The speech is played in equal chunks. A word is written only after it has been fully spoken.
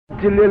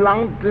一个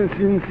人真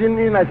新鲜，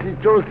伊若是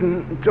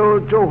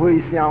做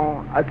回乡，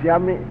啊是啥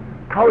物？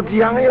头一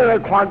项伊来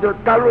看到，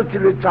带入一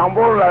个查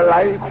某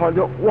来看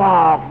到，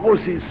哇，我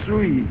是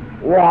水，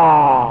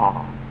哇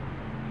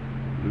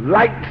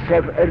 ，lights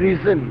have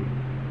arisen，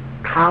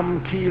 贪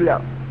起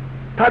了。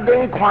他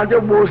等于看到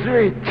无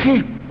水，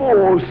气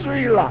无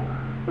水啦，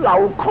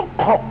流哭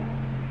哭，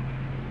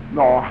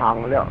落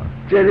行了。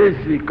这个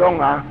是讲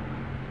啊，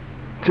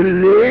一个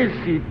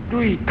是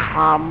对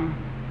贪。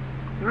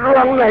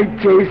咱来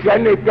坐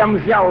禅的点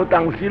啥？有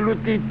当时你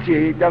伫坐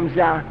点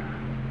啥？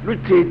你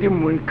坐伫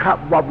门口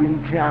外面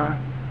听，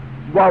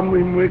外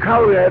面门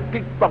口嘅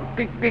滴咚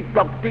滴滴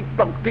咚滴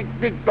咚滴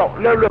滴咚，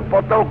了你报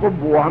道个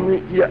无虾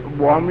米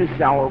无虾米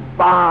想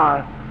法，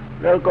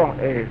了讲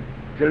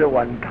这个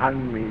晚餐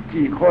面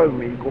只可以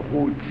面个好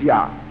食，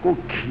个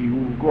球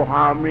个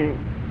虾米，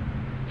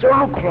所以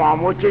你看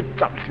无这十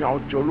项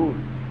做路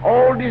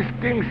 ，all these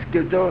things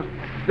叫做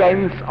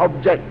sense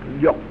object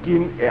肉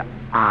眼嘅。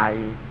爱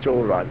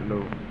做乱咯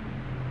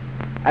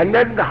 ，and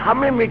then 虾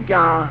米物件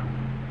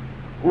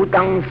有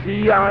当时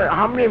啊，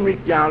虾米物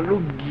件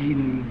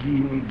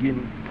你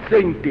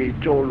身体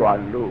做乱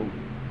咯。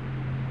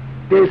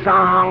第三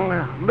项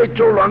啊，要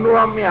做乱咯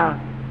虾米啊？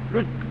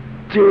你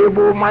坐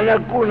无慢啊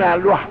久啊，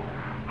你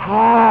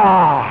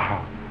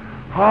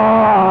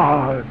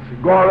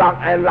5、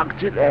6、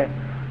7个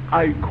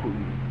爱困。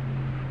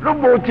你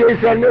无坐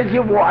禅你是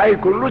无爱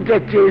困，你再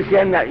坐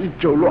禅啊，伊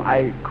做你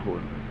爱困。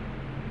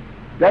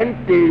then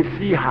第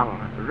四项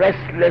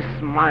restless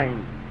mind，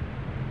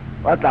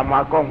 我头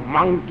嘛讲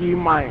monkey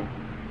mind，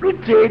 你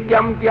坐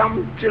点，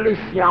这个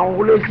想，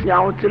那个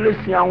想，这个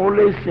想，那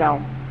个想，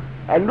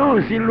你有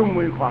时你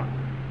没看，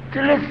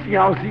这个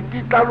想是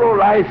伫倒落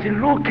来，是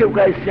你捡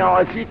个想，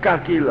还是家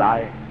己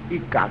来？伊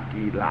家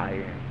己来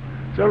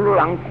的，所以你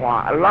人看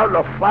a lot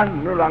of fun，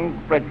 你人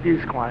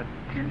practice 看，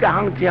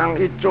这项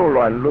伊做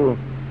乱咯。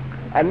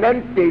and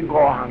then 第五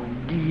项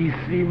疑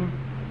心。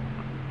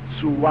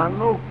事完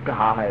我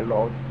家的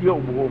路，又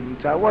无唔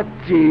知我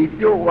坐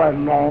着我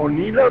5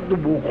年了都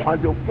无看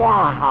到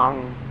半项，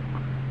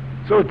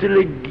所以这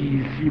个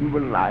疑心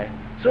本来，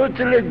所以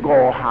这个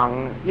5项，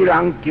伊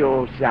人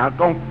叫啥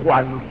讲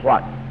观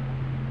法，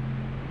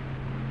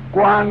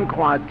观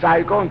看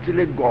再讲这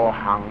个5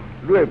项，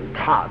你会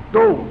拍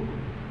到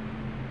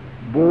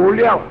无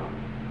了，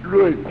你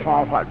会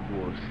看法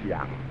无相。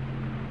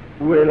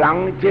有的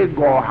人这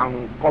5项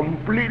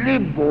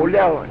completely 无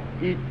了，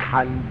伊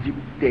谈入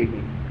定。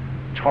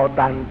初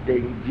单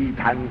定、2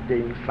单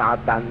定、3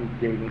单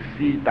定、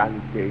4单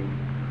定，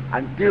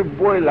按照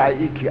尾来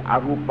伊去阿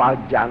鲁巴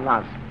迦那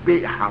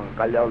8项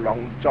个了拢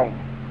总，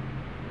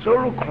所以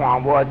你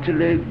看无这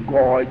个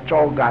5个阻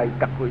碍，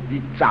特别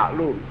伫窄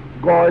路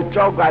，5个阻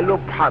碍你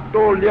拍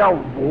到了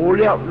无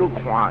了，你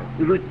看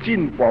你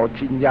进步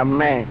真严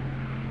咩？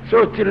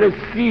所以这个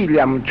4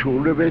念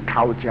处你要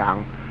头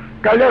项，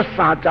到了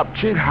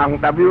37项，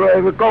特别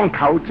我讲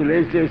头一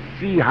个是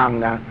4项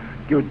啊，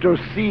叫做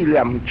4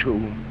念处。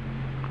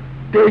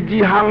第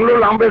2项，你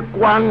人要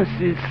观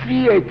是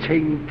4个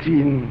清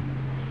净，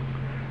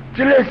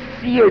这个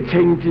4个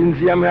清净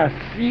是啥物啊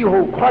？4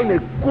号款的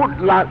骨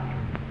力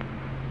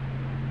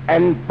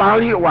 ，and 巴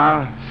利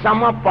话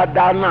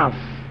Samapadana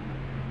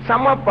是啥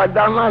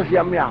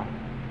物啊？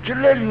这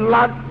个力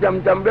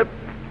点要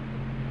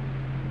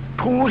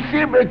突势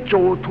要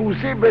做，突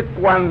势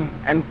要观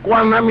 ，and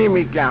观啥物物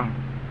件？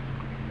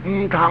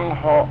唔通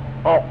互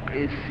恶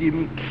的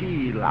心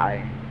起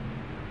来。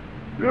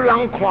你人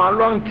看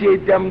咱坐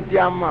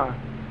点啊，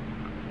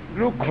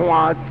你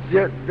看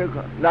这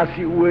个，那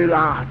是有的人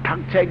读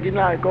册囡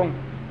仔讲，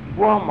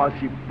我嘛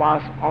是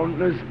pass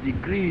honors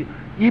degree，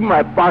 伊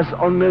嘛 pass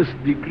honors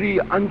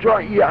degree， 安怎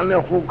伊安尼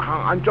好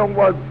康，安怎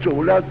我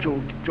做来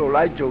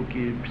做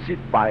去失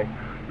败？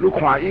你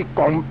看伊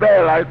讲白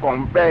来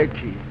讲白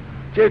去，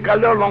这个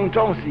了拢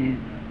总是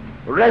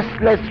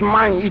restless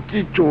mind 一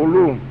直做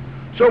路，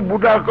所以不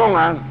得讲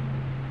啊，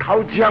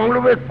头前你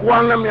要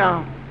管了咩？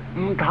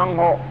唔通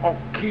我恶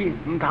气，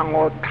唔通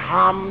我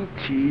贪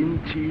钱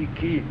痴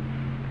气，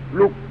你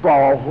过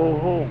好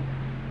好。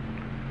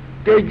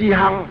第2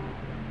项，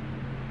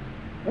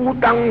有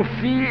当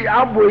时也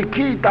未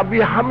起，特别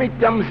虾米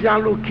点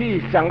声你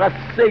起，上个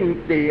圣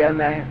地安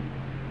尼。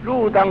你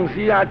有当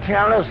时啊听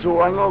了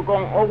说安我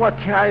讲，我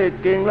听会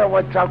定了，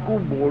我早久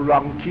无人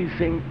去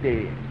圣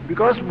地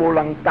 ，because 无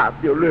人达到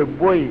你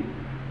买，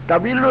特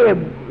别你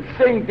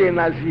圣地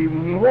那是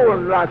唔好，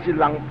那是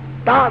人。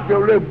打到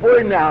你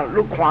买呢，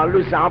你看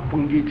你啥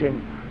碰见前，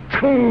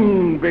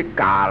噌要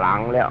嫁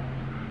人了。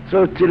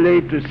所以这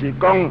个就是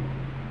讲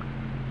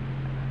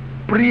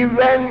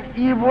 ，prevent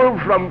evil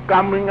from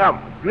coming up。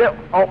你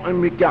恶的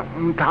物件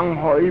唔通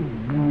可以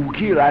舞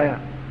起来啊！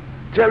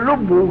即你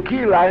舞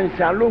起来，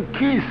像你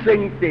去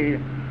圣地，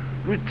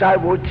你再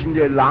无真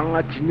个人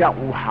啊，真正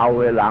有效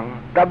的人，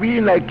特别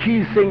来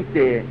去圣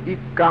地，伊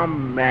敢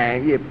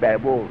命也白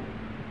无，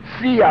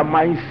死也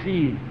咪死。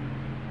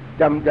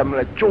点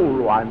来做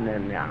乱的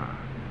呢？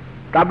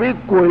特别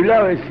过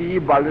了的时，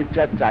把你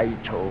才在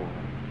错。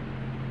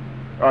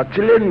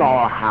这个6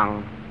项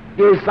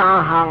第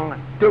三项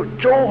就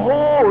做好，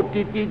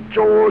直直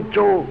做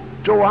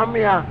啥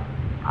物啊？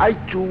爱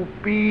自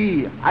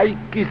卑，爱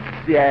吉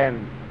善，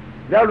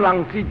了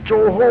人是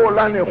做好，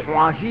咱会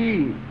欢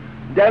喜。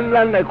咱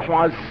会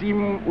看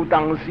心，有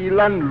当时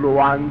咱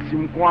乱，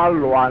心肝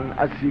乱，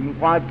啊心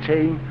肝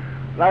清，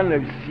咱的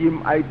心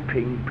爱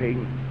平平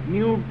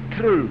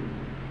 ，neutral，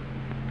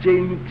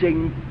 正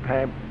平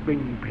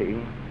平。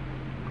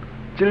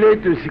这个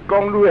就是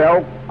讲，你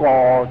要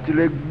过一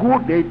个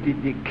good 的直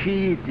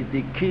起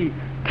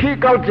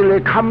到一个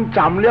坎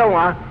站了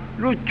啊！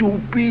你自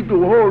卑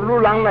就好，你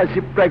人若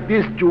是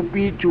practice 自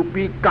卑，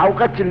到一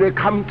个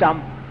坎站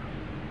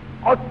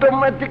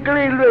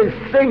 ，automatically 你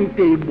身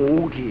体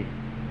无去。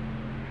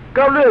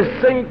到你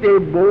身体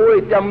无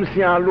的点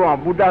声，你也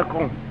不得讲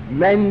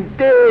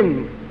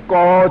maintain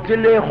过这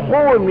个好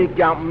的物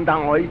件，唔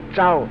通互伊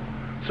走。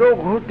所以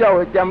好掉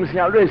的点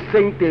声，你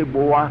身体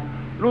无啊，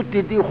你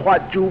直直发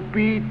自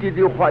卑，你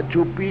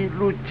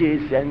精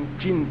神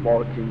进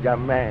步真正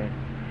咩？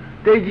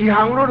第二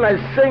项，你来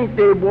身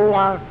体无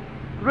啊，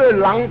你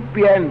人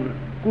变，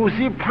故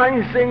事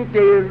判身体，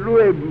你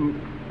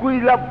规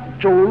律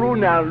做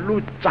你呢，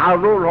你走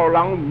路互人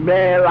骂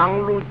人，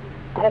你。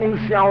讲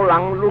笑人，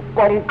你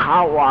讲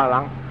卡话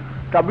人，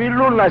特别你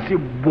若是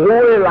无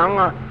的人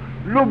啊，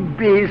你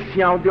别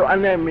想着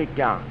安尼物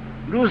件，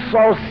你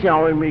所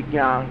想的物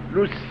件，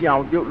你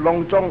想着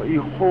拢总伊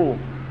好。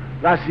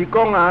若是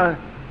讲啊，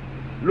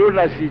你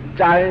若是知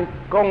讲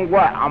我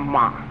阿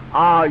嬷，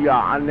哎呀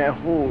安尼好，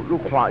你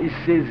看伊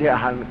细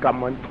汉甘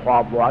愿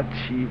拖我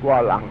饲我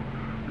人，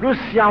你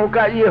想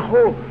甲伊好，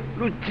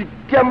你一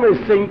点的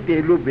身体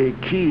你袂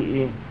起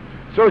伊。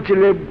所以这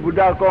个不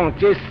得讲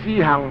这四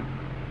项。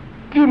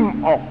禁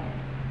恶，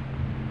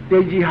第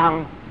二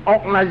项恶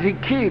若是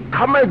起，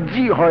坎要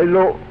止害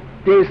落；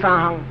第三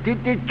项直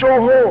直做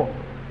好，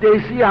第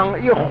四项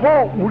伊好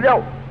有了，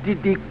直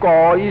直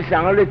过伊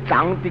上咧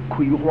长直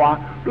开花，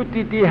你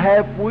直直下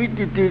肥，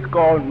直直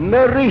过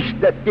nourish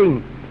that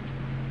thing，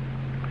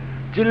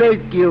 这个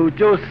叫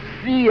做死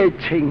的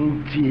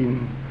清净。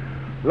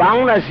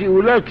人若是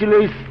有了这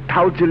个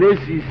头一个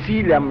是思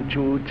念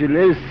处，一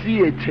个死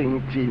的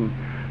清净，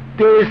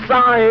第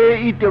三个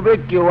伊就要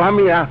叫啥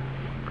物啊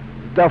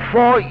？The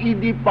four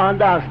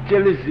Idipadas， 这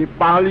里是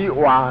巴利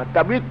话，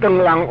特别唐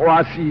人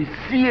话是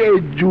四个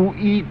如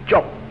意足。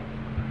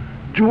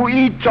如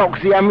意足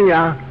是啥物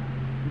啊？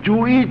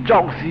如意足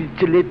是一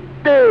个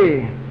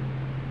底，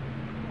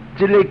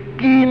一个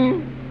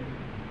根，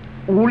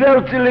有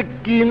了这个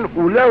根，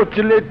有了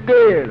这个底，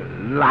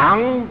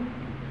人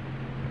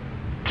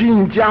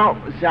真正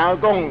啥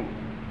讲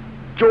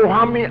做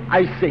啥物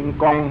爱成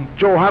功，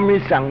做啥物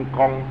成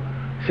功，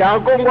啥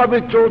讲我要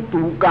做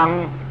厨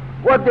工。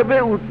我特别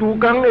有厨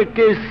工的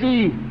家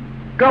私，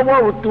甲我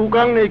有厨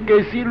工的家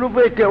私，你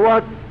要叫我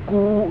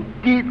固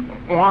定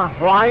欢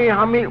喜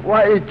啥物，我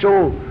会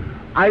做，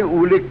爱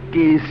有咧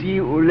家私，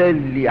有咧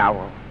料。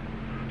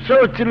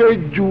所以这个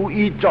如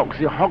意足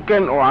是福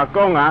建话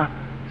讲啊，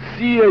四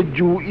个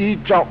如意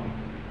足，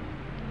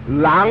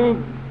人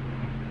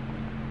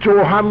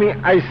做啥物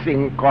爱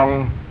成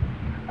功。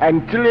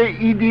这个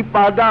伊哩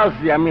巴达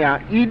是啥物啊？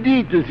伊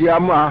哩就是啥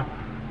物啊？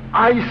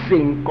爱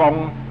成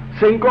功，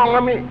成功啥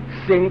物？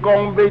成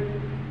功要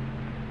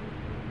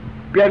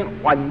变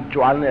完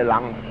全的人，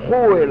好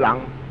的人，要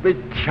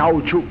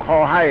超出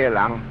苦海的人。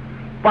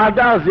巴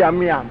达是啥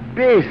物啊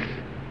 ？base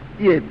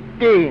也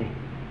底，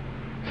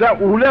所以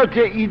有了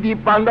这伊哩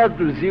巴达，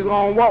就是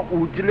讲我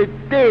有一个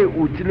底，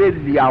有一个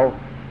料，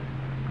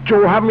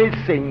做啥物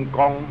成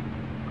功？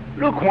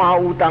你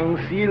看有当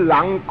时人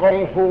讲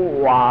好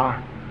话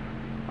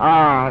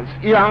啊，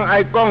伊人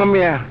爱讲啥物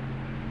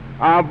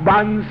啊？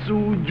万事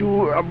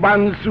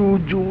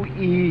如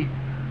意。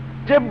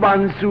这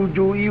万事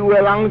如意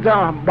的人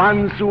咋？万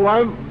事啊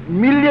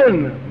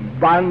million，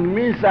 万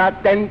means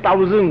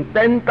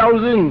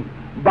 10,000，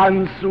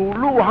万事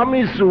如啥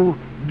物事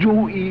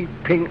如意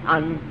平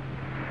安。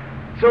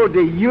So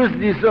they use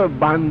this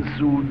万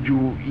事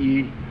如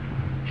意，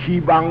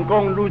希望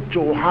讲你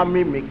做啥物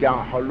物件，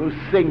互你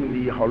胜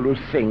利，互你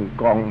成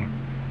功。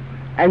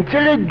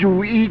这个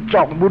如意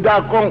足，不得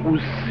讲有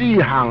四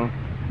项，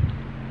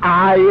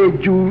爱的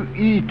如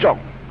意足。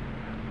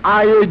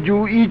爱的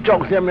如意足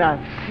是啥物啊？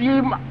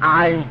心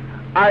爱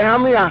啥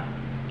物啊？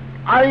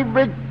爱要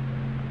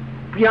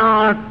拼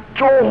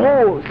做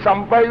好，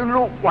上摆你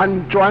完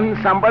全，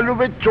上摆你要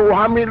做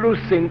啥物你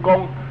成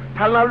功，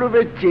他那你要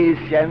坐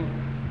善，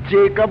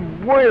坐到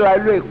未来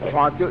你看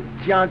到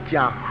真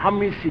啥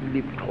物是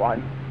立团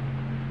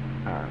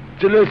啊！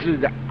这个是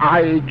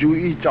爱的如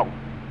意足，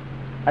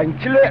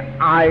这个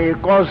爱的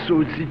故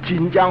事是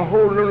真正好，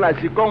你若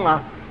是讲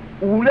啊。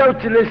有了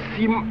这个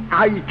心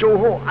爱做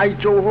好，爱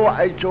做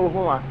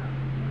好啊！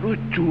你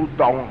主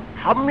动，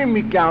啥物物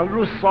件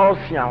你所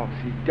想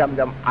是渐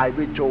渐爱要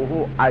做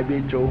好，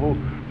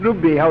你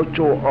袂晓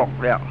做恶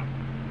了。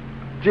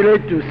这个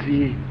就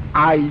是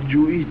爱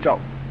如意足。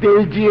第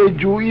二个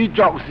如意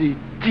足是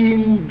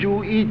真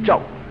如意足，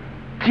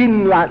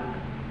真力、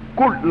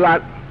骨力、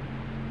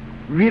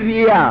威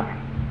力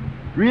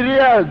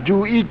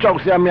如意足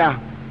是啥物啊？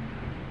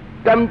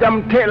点点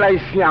摕来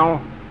想，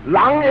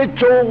人会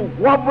做，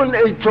我本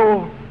会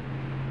做。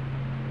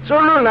所以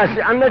若是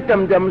安尼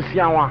点点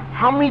想啊，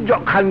虾米足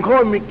艰苦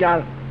的物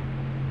件，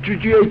就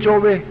会做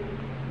呗。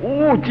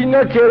真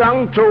啊，这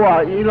人做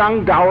啊，伊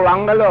人教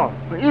人个咯，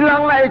伊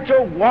人来做，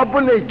我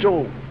本会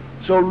做。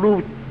所以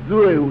你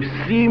会有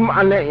心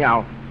安尼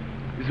样，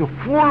是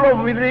full of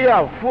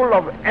idea, full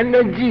of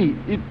energy，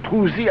 伊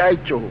吐丝爱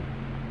做。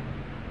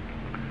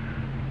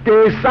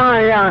第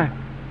三样，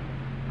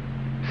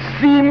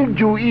心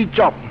就伊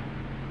做，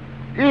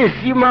伊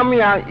心啥物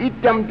啊？一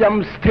点点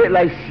摕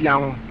来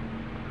想，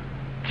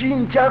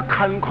真正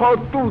艰苦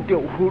拄着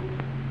福。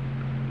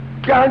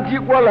今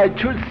日我来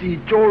出世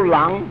做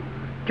人，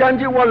今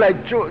日我来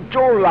做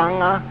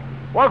人啊！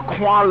我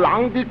看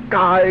人的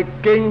家的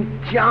经，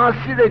真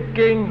实的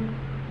经，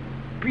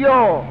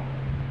表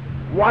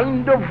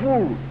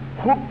wonderful，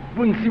 福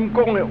本身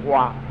讲的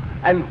话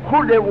 ，and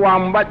福的话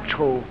唔捌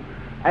错。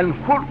and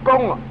福讲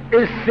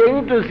会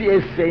成就是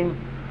会成，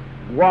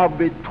我要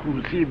吐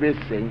丝要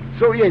成，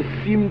所以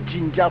心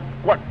真正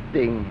决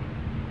定。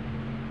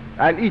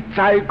and 伊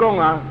再讲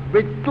啊，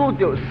要拄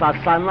着杀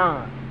山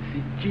啊，是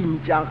真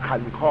正艰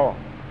苦。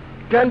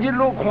今日你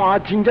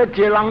看真正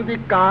这人的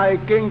家的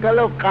经，甲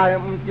了家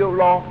唔对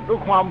路，你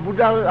看不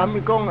知阿咪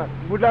讲啊，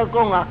不知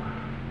讲啊，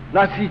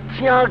那是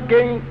正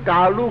经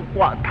家你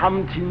刮贪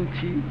亲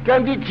戚。今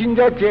日真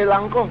正这人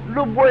讲，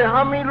你买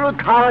虾米你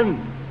贪。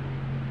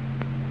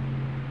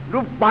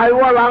你拜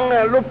我人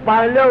诶，你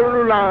拜了你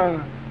人，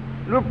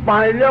你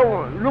拜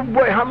了，你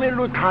买虾米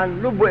你贪，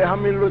你买虾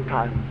米你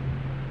贪。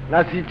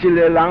那是一个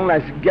人，那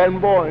是见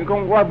某，伊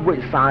讲我买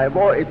三个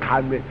某会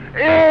贪咩？你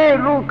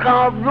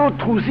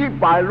吐丝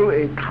拜你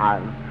会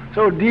贪。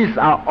So these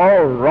are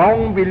all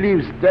wrong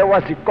beliefs。这我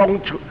是讲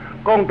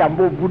淡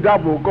薄，不但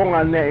无讲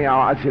安尼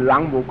啊，还是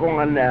人无讲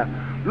安尼。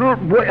你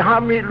买虾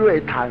米你会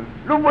贪，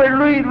你买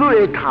水你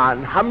会贪，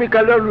虾米甲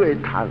了你会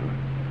贪。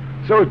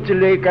所以这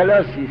个个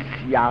了是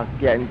下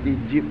见的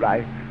入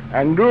来，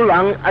你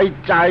人爱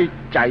在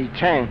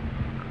请。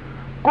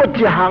搁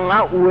一项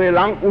啊，有的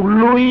人有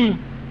类，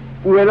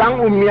有的人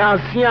有名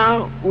声，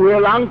有的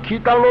人去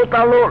倒落，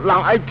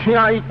人爱听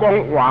伊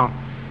讲话。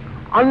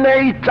安尼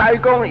伊再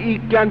讲，伊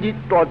今日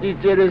住伫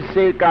这个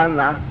世间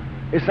啊，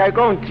会使讲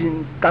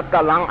真达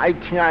人爱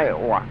听的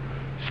话。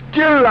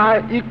still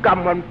来，伊甘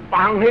愿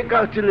放弃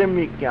到这个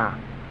物件。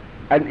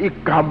伊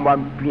甘愿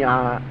拼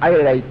爱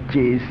来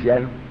节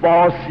贤，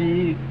保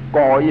持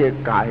高业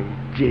界，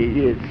节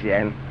业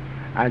贤。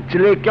这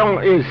个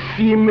讲伊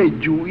心的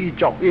如意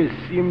作，伊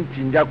心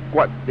真正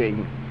决定。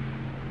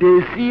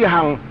第四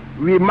项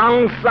为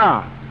芒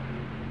萨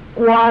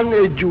观的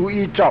如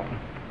意作，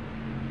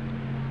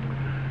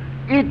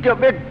伊就要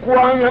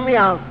观什么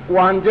啊？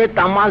观这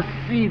他妈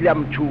四念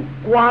处，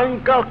观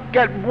到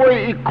结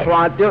尾，伊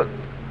看到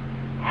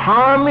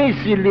虾米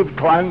是立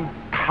团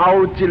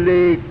头一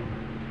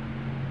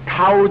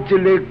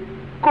个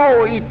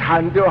果伊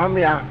谈到虾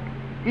米啊？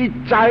伊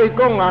再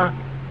讲啊，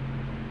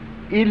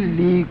伊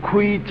离开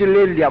这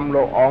个阎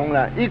罗王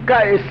啦。伊甲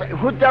会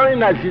或者伊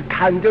若是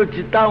谈到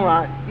一档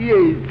啊，伊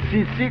会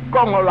实时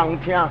讲互人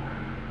听。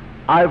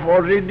I've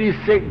already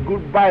said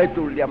goodbye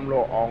to 阎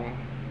罗王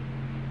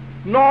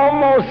 ，no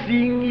more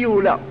seeing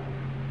you 了。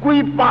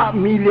几百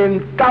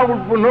million刀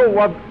不好，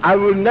我 I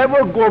will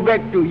never go back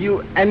to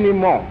you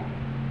anymore。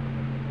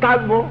答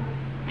无？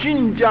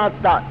真正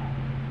答。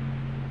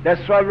那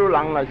所有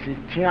人也是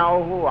听好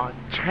啊，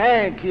请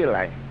起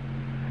来，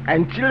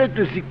这个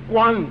就是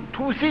观，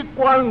吐丝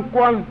观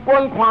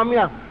看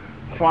咩？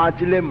看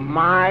这个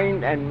mind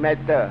and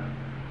matter，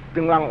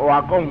 等人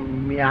话讲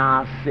名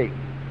色，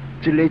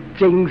这个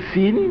精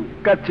神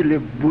甲这个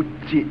物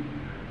质，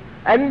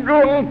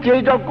用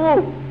这着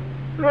久，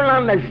你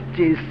人那是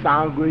这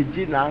3个月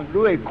啊，你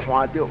会看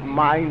到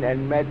mind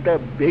and matter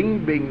明，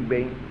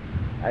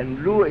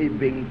你会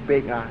明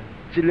白啊，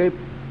这个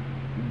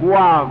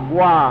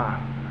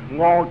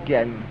我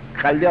见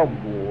开了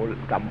无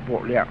淡薄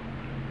了，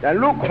但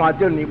你看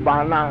到你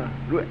把那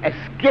你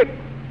escape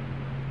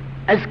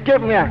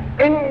咩？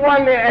永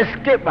远的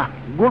escape 啊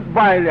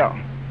 ，goodbye 了。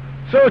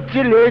所以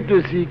这个就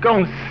是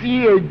讲四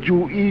个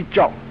如意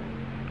作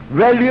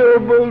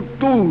 ，valuable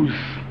tools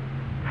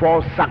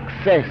for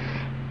success。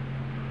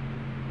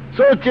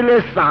所以这个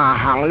3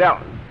项了，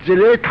一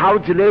个头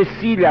一个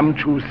四念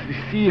处是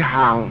4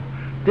项，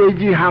第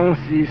2项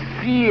是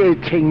4个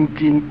清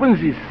净，本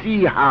是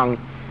4项。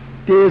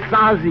第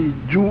3是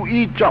如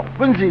意作，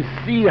本是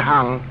4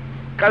项，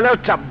加了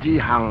12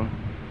项。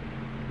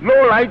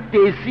攞来第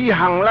4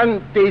项，咱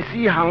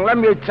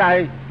要知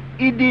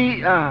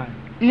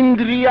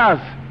Indriyas，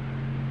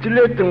 这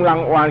个当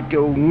人话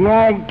叫五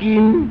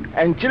根，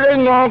这个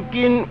五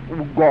根有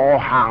5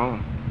项。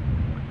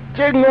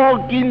这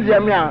5根是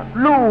咩啊？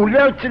你有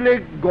了这个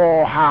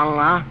5项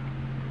啊，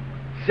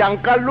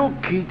上甲你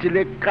去一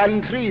个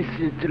country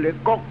是一个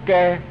国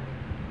家。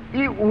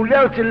伊有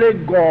了这个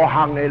5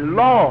项的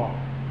law，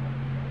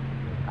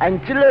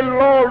这个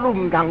law你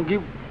唔通去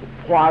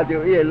破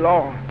掉伊个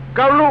law。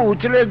假如有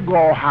这个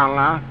5项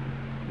啊，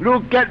你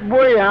结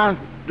尾啊，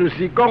就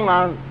是讲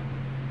啊，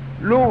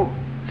你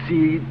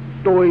是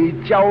对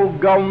照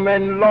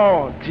government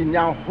law 真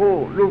正好，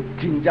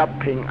你真正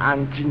平安，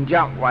真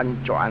正完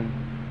全。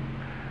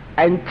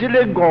而这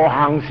个5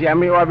项是啥物？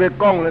我要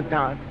讲了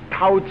他，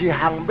头一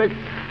项要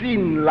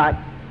信力，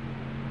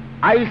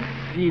爱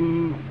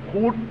信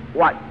佛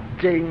活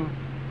正。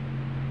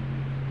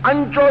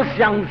安怎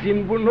相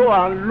信本好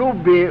啊？你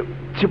袂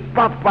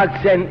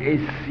700%会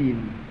信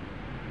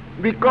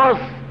 ，because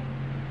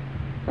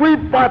几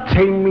百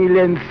千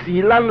million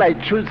是咱来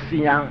出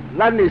声，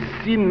咱的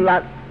信力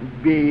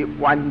未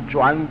完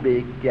全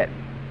未结。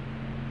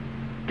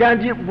今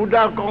日不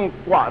但讲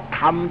挂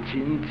贪嗔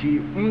痴，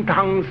唔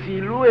通是你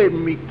的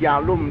物件，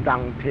你唔通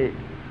摕。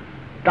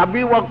特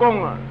别我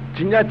讲啊，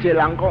真正侪人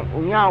讲，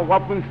有影我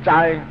本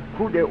知，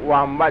苦的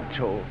话唔捌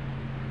错。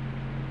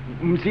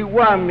唔是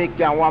我的物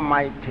件，我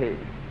卖摕。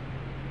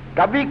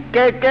特别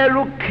家家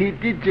你去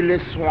伫一个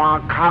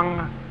山坑，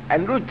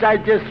你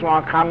知这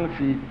山坑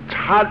是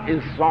贼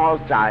的所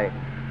在。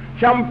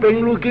像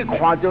平路去看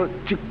到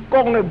一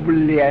公的不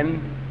连，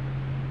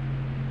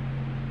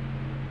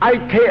爱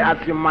摕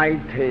也是卖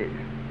摕，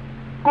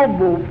佫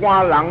无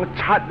半人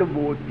贼都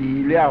无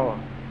治了。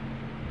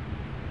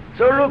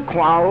所以你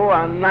看好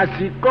啊，若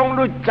是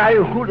讲你在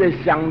乎的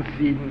相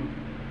信。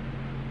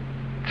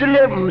这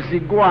个不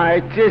是我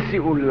的，这是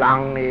有人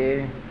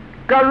的。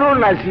假如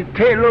若是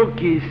摕落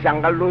去，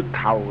上甲你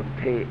头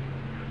摕，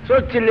所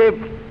以这个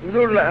你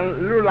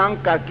人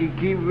家己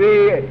去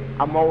买，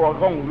啊无我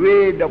讲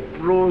买的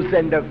pros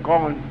and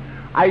cons，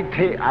 爱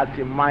摕也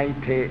是卖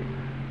摕。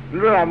你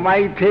若卖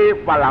摕，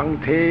别人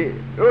摕；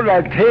你若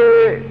摕，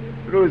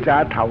你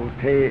才头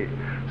摕。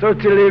所以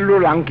这个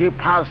你人去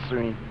拍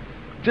算，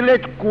这个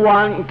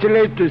关，这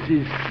个就是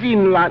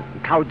信力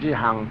头一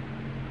项。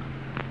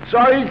所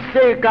以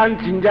世间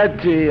真正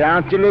济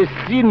啊，这个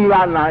信力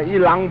啊，伊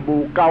人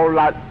无够力，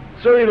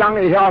所以人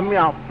会晓咩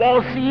啊？保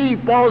死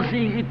保死，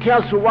伊听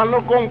书完都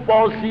讲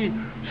保死，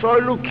所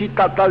以你去逐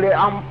个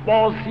按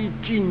保死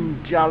真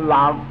正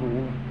拉古，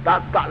逐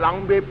人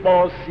要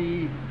保死。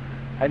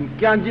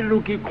今日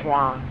你去看，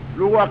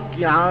如果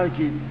行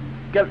去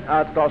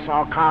大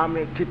山骹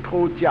咩去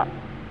讨食，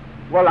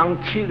我人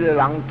7个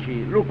人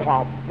去，你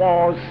看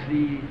保死，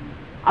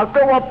啊，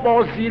到我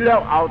保死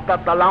了后，逐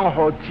人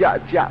好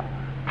食。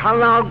他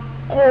那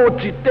过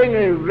一顶的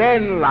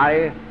ven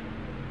来，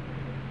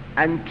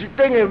一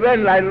顶的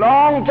ven来，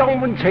拢总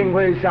阮穿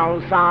回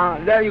上衫。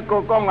了伊个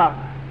讲啊，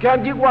今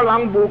日我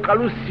人无甲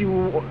你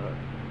收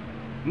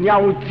鸟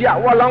食，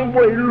我人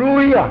买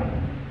累啊。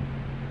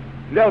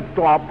了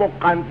大步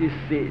间伫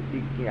细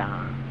伫行，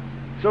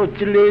所以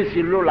这个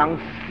是你人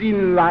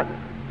信力，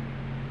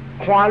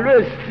看你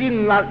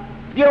信力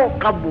对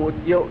甲无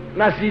对，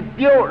若是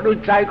对，你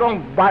再讲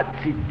捌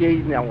是对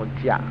鸟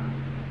食。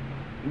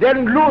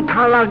连路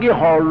他那个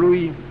好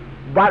累，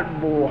捌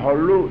无好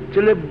路，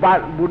这个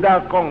捌不大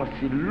讲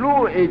是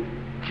路的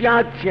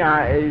真正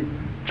的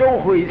做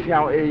会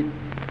上的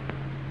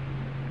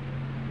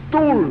度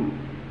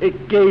的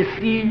假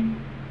施，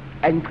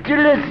这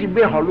个是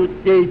要好路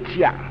对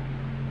食。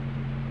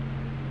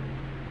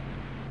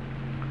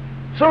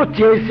所以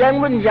坐仙，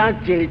阮遐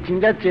坐，真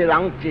正坐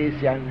人坐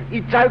仙。伊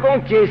知讲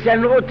坐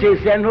仙好，坐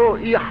仙好，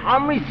伊虾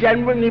米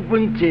仙阮伊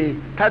本坐，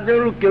他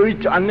都你叫伊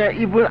做安尼，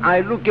伊本爱，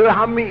你叫伊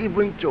虾米伊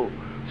本做。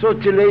所以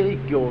这个伊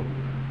叫，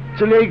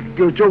这个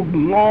叫做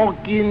五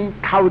根，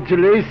头一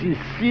个是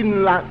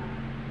信力，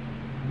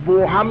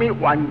无虾米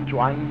完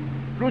全。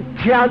你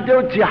听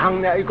到一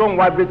项呢，伊讲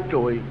我要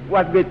对，我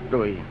要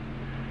对。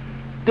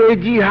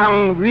第二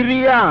项为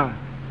你啊，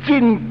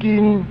正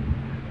经。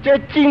这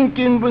正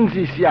经本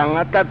是上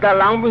啊，逐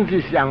人本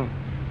是上。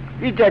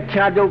伊就听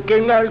到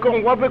经啦，伊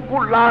讲我要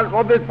骨力，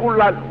我要骨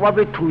力，我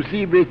要吐丝，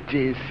要坐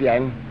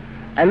仙。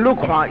你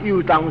看有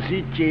当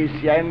时坐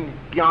仙，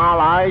行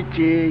来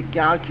坐，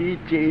行去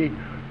坐，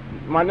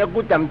万一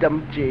佫点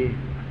坐。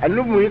你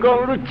问伊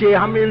讲你坐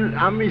虾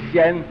米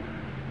仙？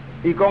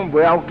伊讲不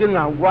要紧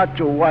啊，我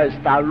做我的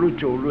style， 你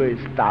做你的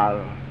style。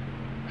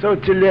所以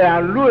这个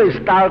啊，你的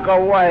style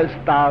跟我的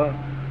style，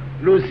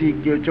 你是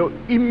叫做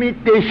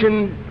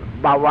imitation。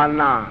白弯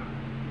啦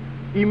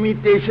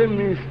 ，imitation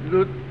means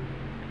你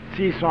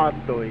是算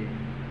对，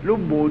你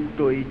无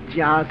对，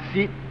真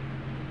实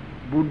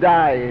不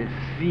大的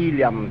思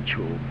念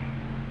处。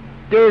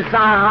第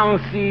三项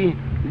是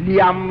念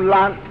力，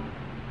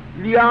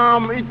念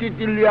一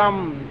直念，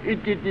一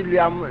直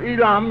念，伊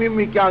若虾米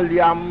物件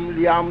念，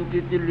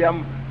一直念，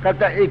甲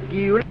才会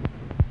记。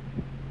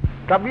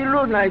特别你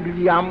若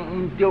念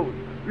唔对，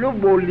你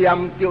无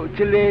念对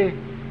这个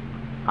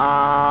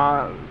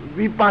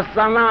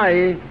vipassana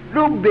的。你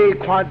未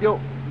看到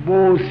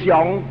无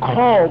常苦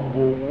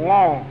无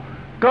我，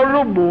到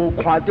你无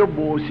看到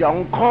无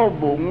常苦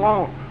无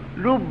我，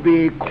你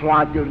未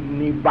看到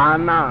涅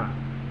槃啊！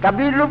特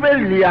别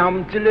你要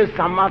念这个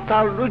三摩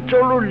他，你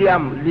做你念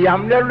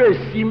了，你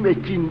心会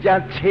真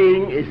正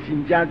清，会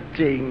真正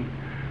静。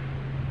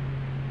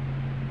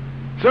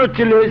所以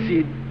这个是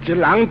一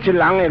人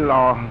的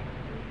路。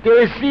第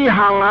4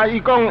项啊，伊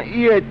讲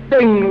伊的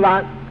定力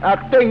啊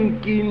定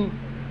根，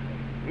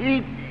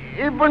伊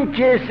一本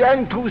坐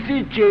山吐丝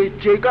坐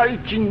到伊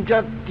真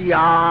正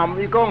掂，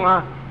伊讲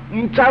啊，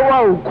唔知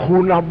我有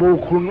困啊无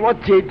困，我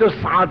坐到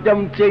3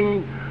点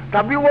钟，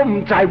特别我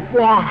唔知半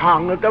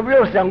项啊，特别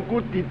我上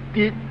久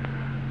直。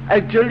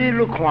Actually，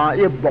 你看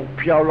伊目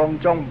标拢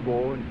总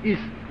无 ，is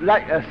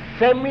like a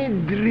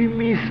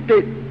semi-dreamy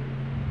state。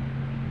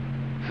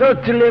所以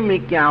这个物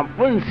件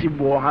本是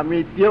无虾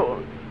米对，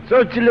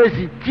所以这个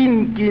是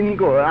真紧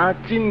个啊，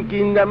真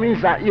紧的面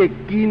啥也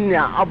紧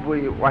呀，还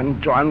未完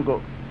全个。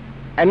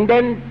And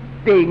then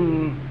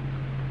定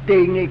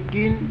的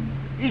紧，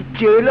伊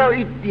坐了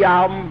一点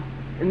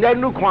 ，and then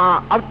你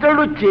看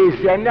，after 你坐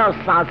成了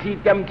3、4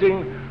点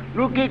钟，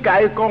你去甲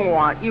伊讲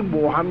话，伊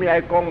无虾米爱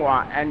讲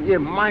话 ，and 伊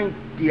慢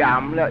点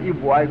了，伊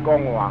无爱讲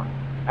话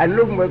 ，and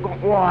你唔会讲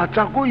哇，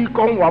昨个伊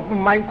讲话不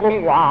慢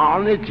讲话，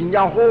安尼真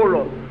正好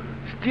咯。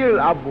still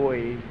也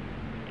袂，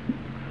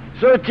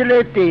所以这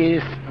个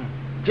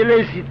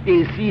是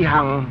第4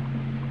项，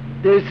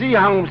第4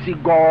项是5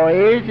个，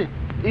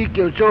伊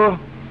叫做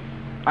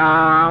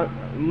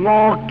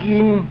五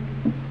根。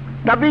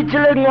特别这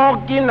个五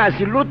根也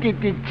是你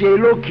直坐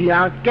落去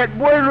啊，结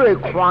尾你会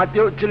看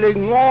到这个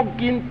五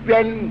根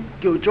变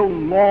叫做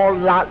五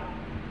力，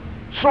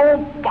所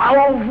包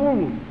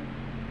覆，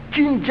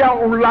真正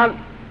有力，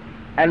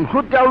然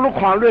后掉你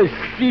看你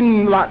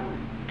心力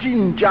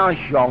真正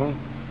强。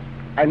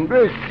and 你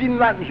心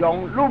力强，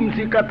你唔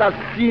是甲他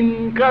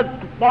心甲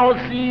保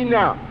湿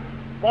呢？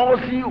保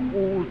湿有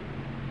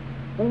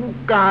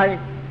界，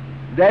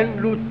然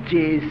你坐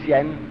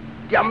线，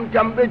渐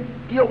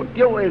要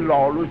丢的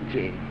路你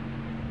坐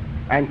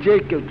 ，and 这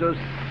叫做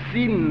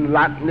心力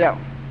了。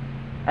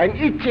and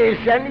一坐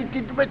线，一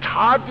直要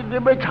查，要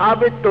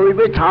对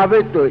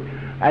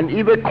 ，and 伊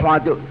要看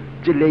到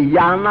一个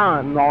亚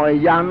那、2个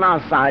亚那、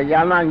3个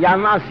亚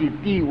那是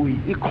地位，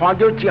伊看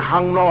到一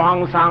行2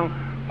行3。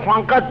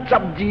看到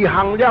12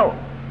项了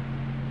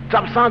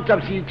，13、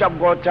14、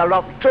15、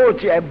16，做一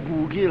个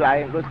舞起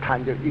来，你弹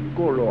到一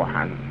个罗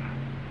汉。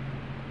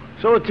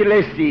所以这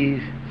个是心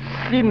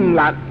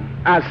力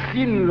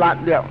心力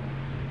了。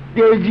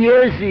第2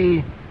个是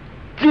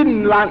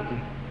筋力，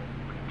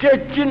这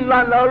筋力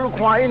了，你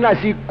看伊那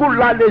是骨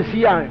力的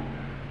时啊，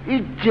伊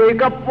坐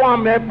到半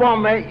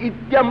暝，一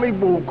点伊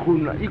无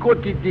困啦，伊个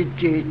直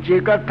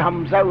坐到探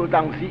索有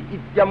当时1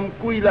点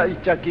几啦，伊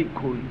才去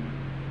困。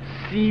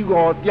4、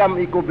5点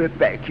伊个要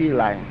爬起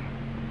来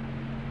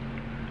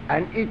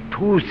，and 伊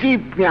吐丝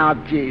拼坐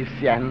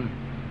线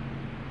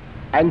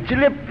 ，and 这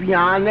个拼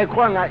呢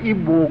看啊，伊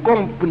无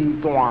讲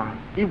分段，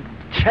伊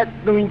切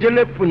断这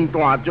个分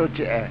段做一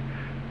个。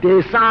第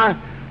3，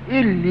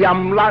伊念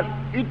力，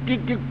伊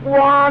直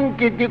管，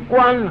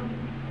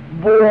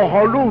无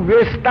互你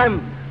waste time。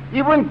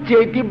伊本坐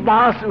伫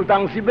马有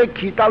当时要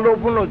去到路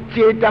本咯，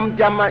坐点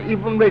啊，伊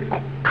本要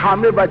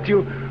看要目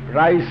睭。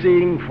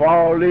Rising,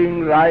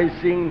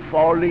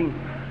 falling.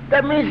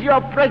 That means you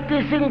are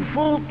practicing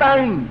full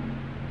time.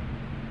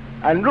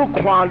 And 你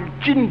看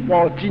进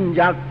步真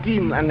正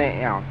紧安尼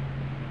样。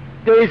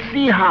第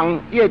4项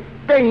伊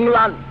定力，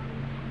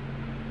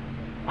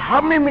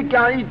虾米物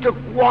件伊就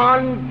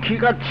关去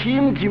甲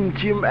深，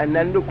 and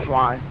then 你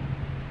看，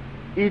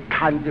伊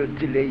弹到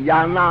一个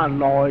亚那、2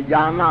个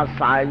亚那、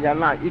3个亚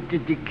那，伊直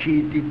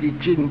去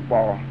进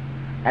步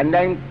 ，and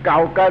then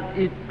到甲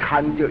伊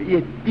弹到伊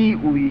的地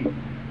位。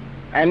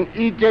and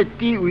伊这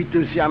地位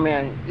就是啥物？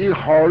伊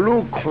互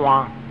你看，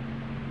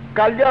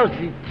甲了是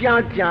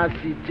正是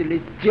一个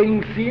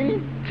精神，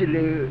一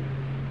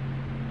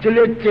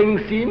个精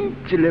神，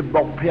一个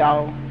目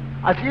标。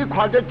啊是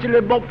看到一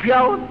个目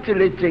标，一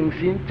个精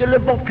神，一个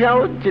目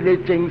标，一个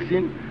精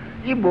神。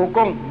伊无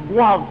讲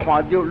我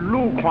看到，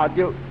你看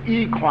到，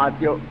伊看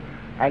到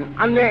，and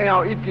安尼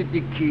后伊直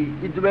去，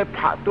伊就要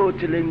拍到一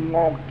个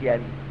五件，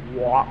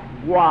我。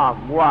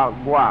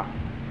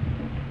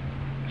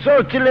所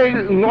以这个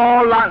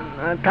5力，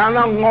谈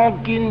到5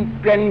根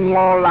变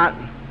5力，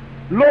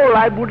落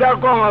来不得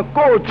讲啊，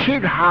过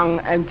7项，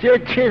这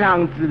7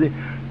项字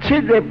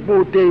，7个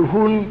菩提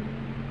分，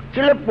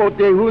这个菩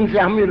提分是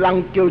虾米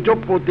人叫做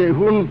菩提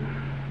分，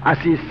也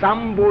是三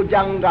无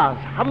障碍，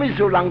虾米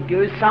说人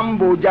叫三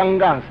无障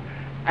碍？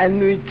因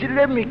为这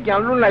个物件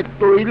你来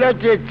对了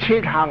这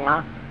7项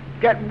啊，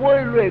结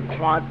尾你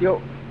看到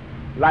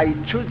来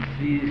出事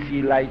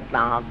是来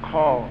打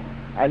考，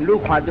你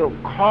看到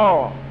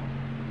考。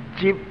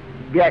接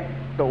灭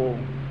道，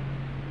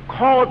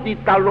考伫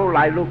倒落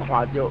来你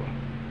看到，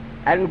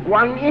原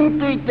因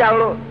对掉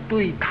落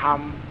对谈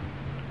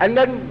，and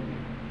then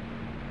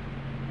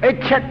一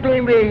切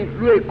对面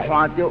你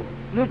看到，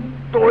你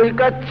对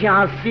个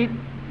正实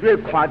你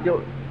看到，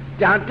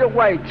正着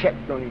我切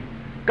对，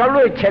到你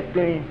切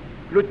对，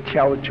你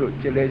跳出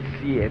这个4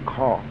个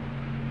考，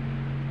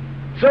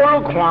所以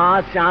你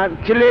看像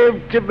这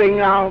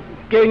边啊，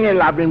经的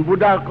那边不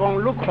大讲，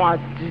你看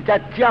一只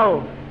鸟。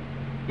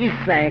伊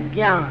生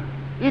囝，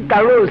伊倒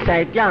落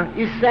生囝，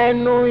伊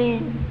生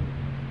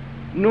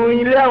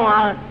女了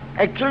啊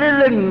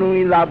，actually 你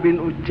女那边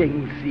有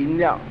精神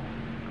了，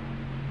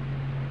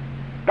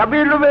特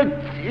别你要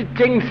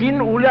精神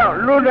有了，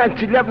你若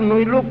一粒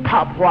女你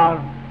拍破，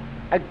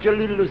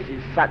 actually 你是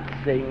杀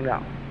生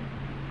了。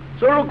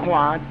所以你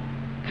看，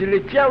一个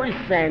鸟一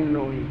生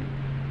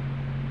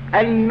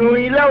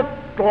卵了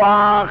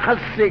大较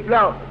熟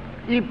了，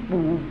伊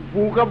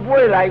孵到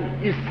尾来，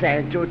伊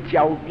生做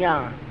鸟囝，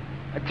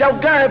鸟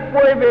囝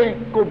会飞咩？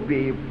佫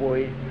袂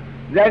飞，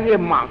然后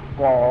嘛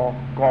过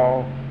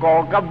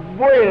到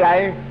尾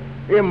来，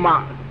伊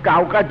嘛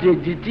搞到一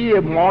日子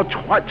的毛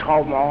发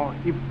臭毛，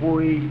伊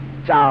飞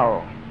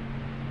走。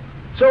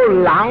所以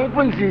人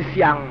本是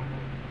上。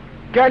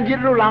今日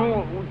路人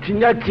真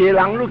正济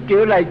人，你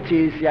叫来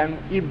济善，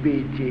伊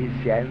袂济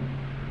善。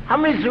哈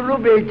咪事你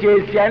袂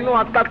济善，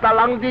我逐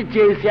人伫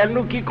济善，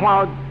你去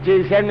看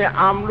济善的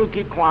暗，你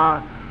去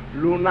看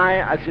路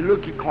内，还是你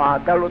去看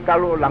倒路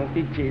人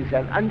伫济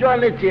善，安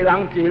怎尼济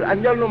人济，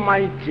安怎你莫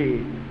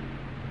济？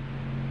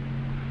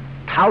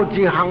头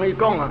一项伊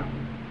讲啊，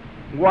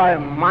我的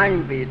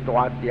mind袂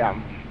大点，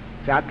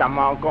像淡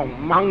薄讲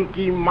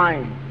monkey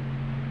mind。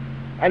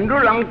你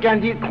人今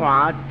日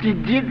看，一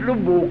日你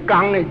无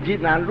工的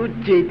日啊，你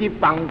坐伫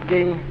房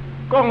间，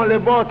讲互你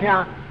无听。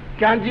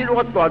今日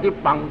我住伫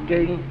房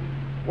间，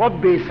我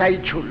袂使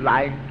出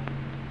来。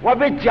我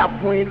要食饭，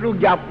你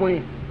夹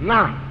饭，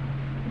那，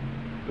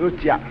你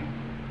食。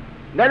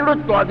咱你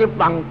住伫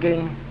房间，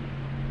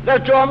你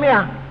做咩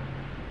啊？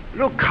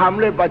你含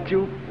咧目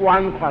睭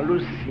观看你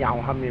想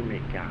啥物物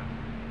件？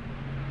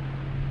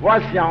我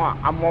想啊，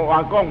阿莫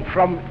话讲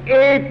from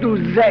A to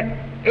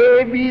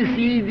Z。A B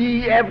C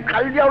D F 开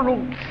了，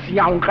你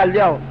想开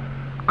了，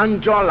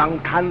安怎人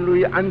贪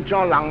累，安怎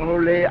人好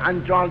咧，安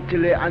怎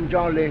一个安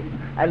怎咧，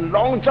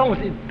拢总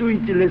是对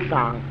一个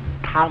啥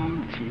贪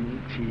嗔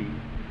痴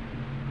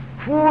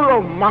，full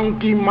of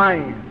monkey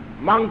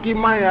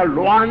mind 啊，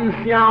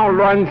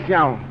乱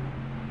想。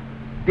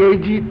第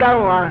二道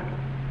啊，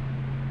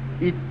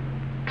伊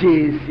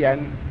济善，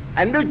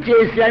你济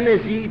善的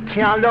时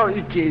听了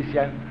伊济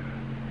善。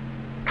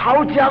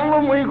头奖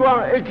我每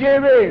个一接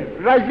买，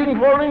来信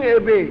福林会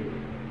买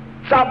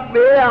，10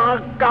个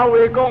啊9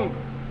个讲，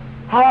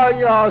哎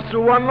呀，是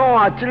我喏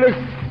啊，这个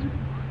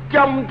渐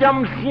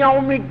笑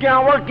物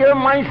件，我叫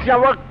买笑，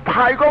我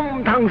排讲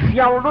唔通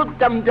笑，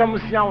你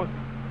渐笑，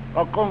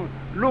我讲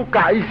你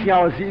家己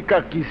笑是家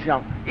己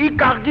笑，伊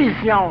家己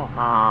笑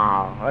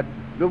啊，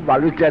你话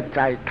你才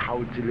在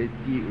头一个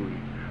地位。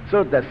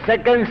So the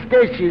second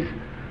stage is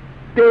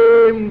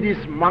tame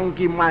this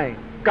monkey mind，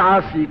 假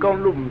使讲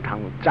你唔通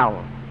走。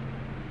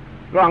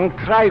人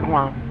try 看，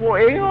我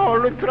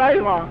哦，你 try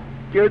看，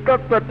叫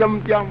得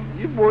点，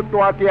伊无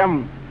大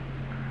点，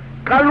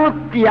假如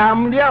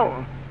点了，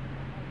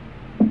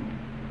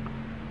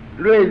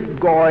你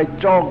外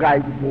做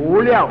界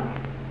无了，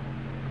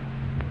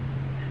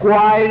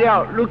乖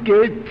了，你叫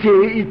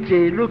坐一坐，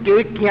你叫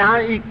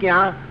行一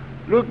行，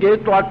你叫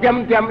大点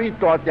伊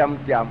大点，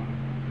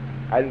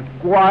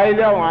乖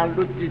了啊，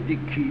你直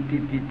去，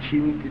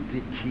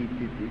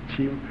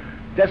深，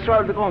这所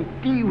以讲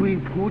智慧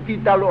菩提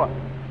道路。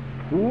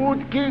有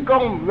去讲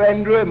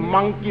原来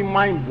monkey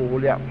mind无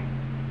了，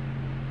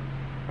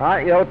啊，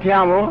有听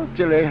无？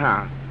这个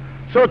哈，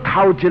所以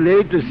头一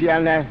个就是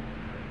安尼，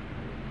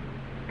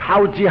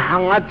头一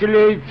项啊，这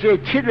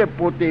7个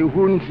菩提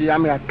分是啥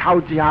物啊？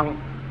头一项，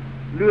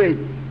你会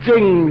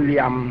正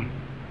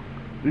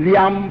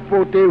念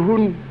菩提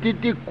分，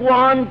直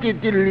观，直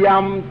念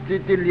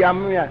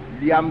啊，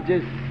念这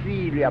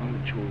4念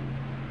处，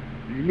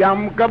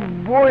念到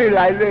尾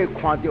来你会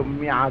看到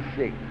名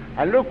色。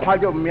你看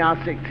到名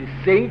色是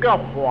生个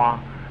化，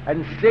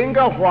生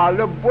个化你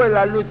尾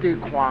来你得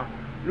看，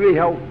你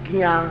晓行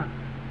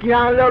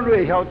了你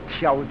会晓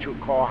跳出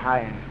苦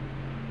海，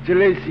这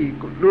个是你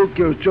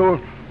叫做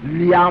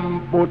念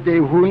菩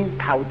提分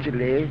头一个。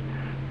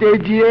第二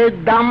个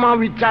达玛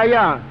维扎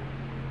呀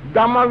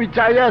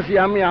是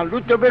啥物啊？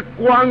你特别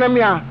观啥物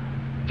啊？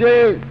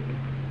这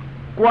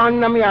观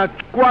啥物啊？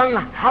观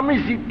啥物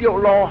是对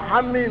路，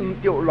啥物唔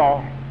对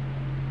路？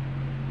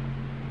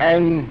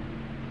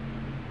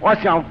我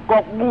想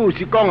国语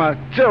是讲啊，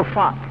做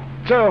法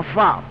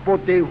不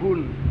得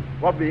分，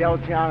我不要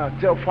听了。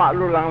做法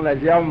路人来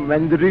讲，闽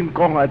南人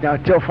讲啊，讲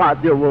做法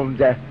对不唔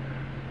知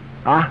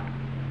啊？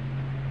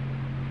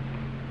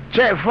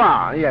做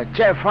法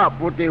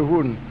不得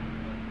分。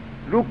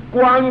你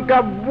观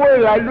到尾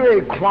来，你会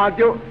看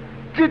到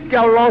这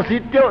条路是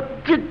对，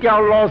这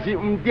条路是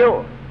唔对，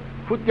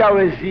不对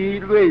的是你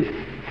会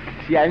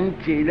选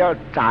择了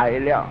在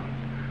了。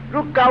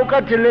你搞到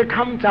一个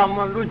坎站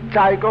啊，你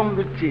再讲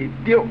你是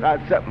对还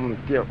是唔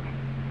对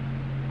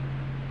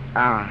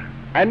啊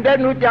 ？And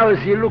then 你掉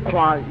时你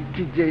看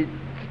一个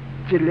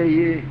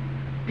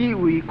地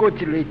位，搁一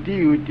个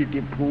地位直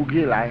铺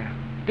起来。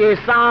第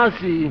三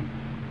是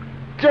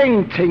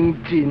正清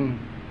净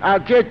啊，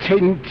这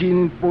清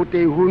净菩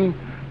提分，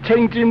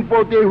清净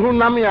菩提分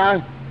什么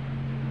啊？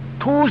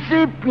土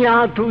司拼，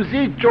土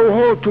司做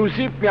好，土司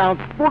拼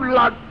不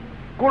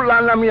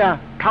烂什么啊？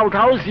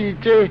头是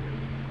这。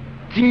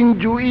真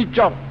如一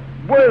族，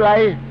未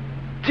来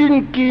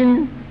真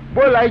金，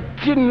未来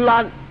真力，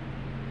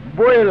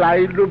未来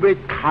你要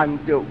看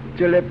到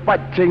这个8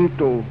正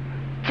道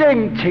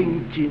正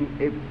清净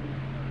的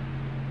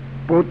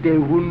无地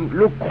分，你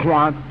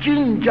看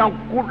真正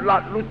骨力，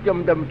你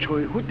点点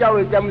吹，不晓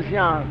会点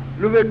声，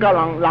你要甲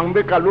人要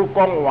甲你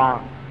讲话，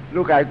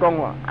你甲伊讲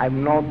话 ，I'm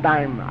no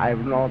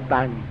time，I'm no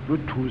time， 你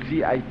突死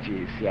爱坐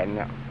先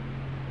了。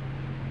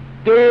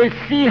第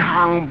四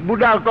项不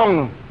拉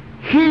讲，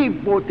起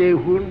无地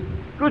分，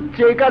你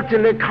坐到一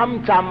个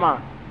坎站啊，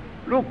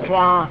你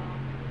看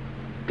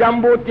点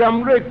无点，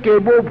你鸡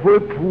母皮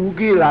浮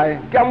起来，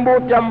点无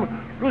点，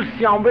你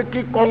想要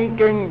去讲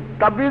经，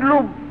但是你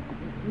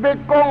要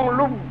讲，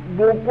你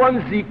无关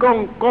系讲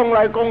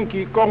来讲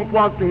去，讲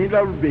半段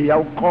了未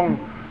晓讲，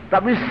但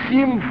是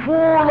心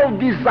full of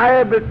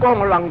desire 要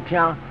讲人听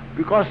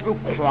 ，because 你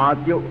看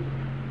到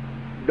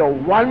the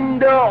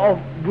wonder of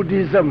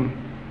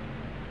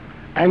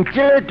Buddhism。And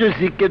这就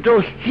是叫做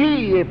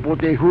喜的菩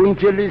提分，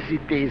这里是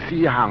第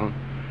四项。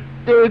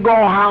第五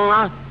项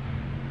啊，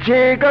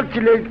这个一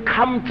个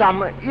坎站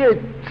啊，一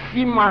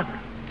心啊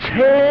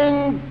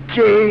清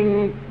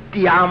净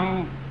点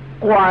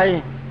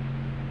乖。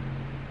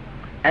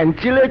And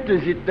这个就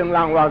是当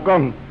人话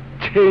讲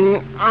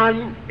清安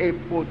的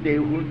菩提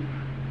分，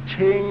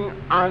清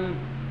安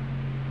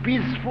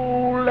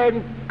peaceful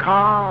and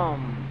calm。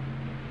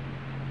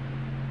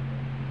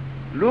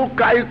你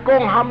甲伊讲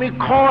虾米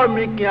苦的物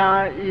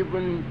件，伊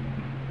本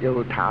摇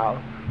头；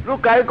你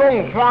甲伊讲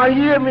欢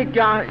喜的物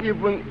件，伊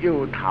本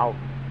摇头，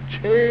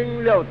清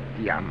了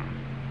点。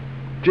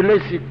这个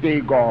是第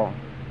五、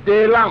第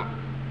六、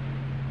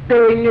第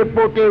二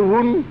菩提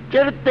分。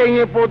这个第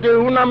二菩提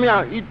分怎么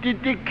样？伊直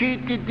直去，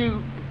直直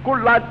骨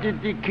力，直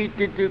直去，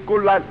直直骨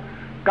力，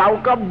到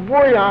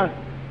尾啊，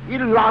伊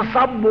垃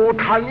圾无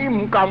摊，伊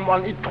唔甘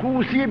愿，伊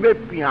吐死要拼。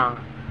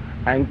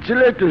这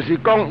个就是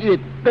讲伊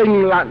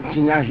定力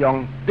真啊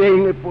向第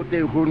二菩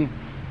提分，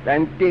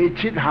但第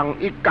七项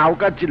伊到一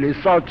个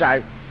所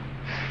在，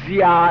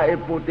下的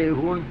菩提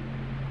分，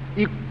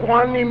伊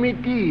观念咪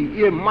滴，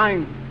伊卖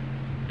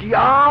点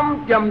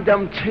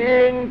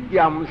清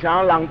点，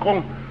啥人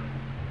讲，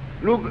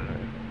你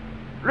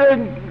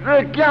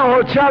叫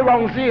我车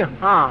浪死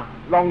啊，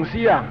浪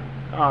死啊，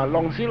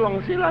浪死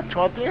啦，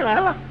错对来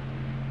了，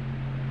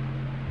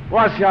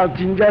我想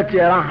真正这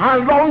人哈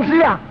浪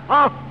死啊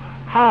啊！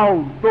好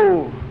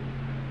多，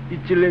伊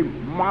一个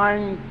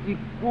mind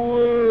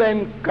equal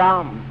and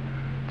calm，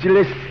 一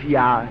个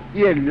下，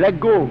伊个 let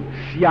go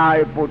下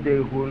的菩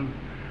提分。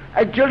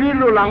这里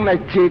有人来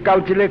坐到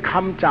这个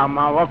坎站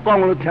嘛，我讲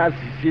你听事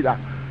实啦。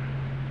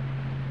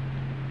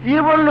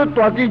因为你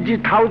大啲日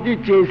头啲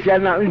坐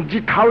先啦，用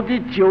日头啲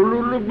照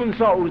你本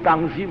所有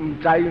当时唔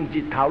知用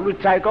日头，你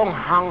再讲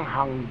行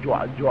热。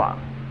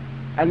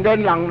and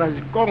then 人来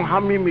讲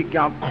虾米物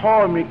件，苦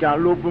物件，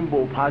你本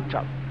无怕执。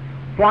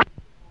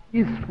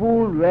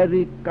Peaceful,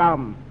 very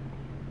calm.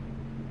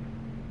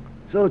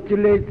 So 这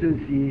个就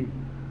是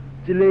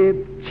这个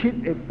七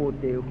的菩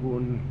提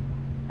分。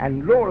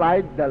And 落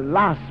来 the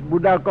last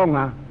Buddha 讲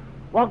啊，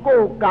我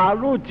个加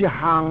入一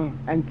项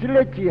 ，and 这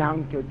个一项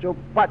叫做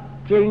八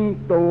正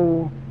道。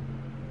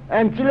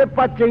And 这个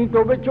八正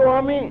道要做啥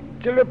咪？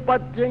这个八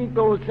正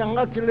道像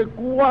啊，这个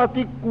古啊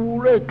的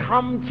古咧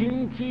贪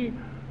嗔痴。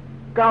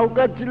到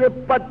个这个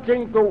八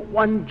正道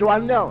完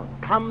全了，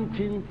贪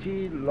嗔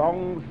痴朗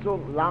诵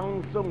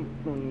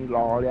断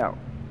落了，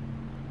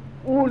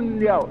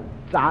稳了，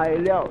在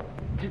了，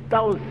直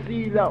到死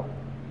了，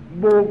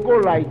无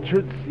过来出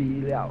事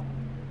了。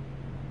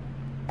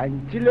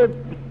这个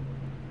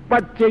八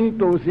正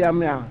道是啥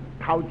么呀？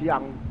头一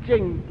项正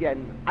见，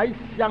爱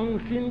相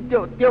信对，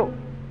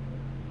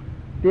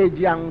第二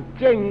项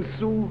正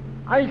事，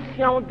爱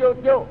想对，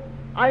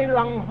爱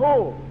人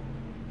好，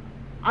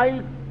爱。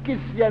吉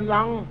善人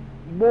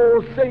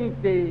无生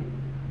地，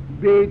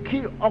未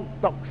去恶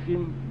毒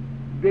心，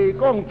未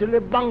讲这个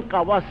网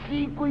教我死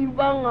鬼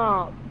网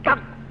啊，得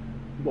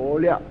无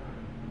了。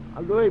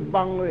啊，你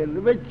网诶，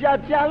你要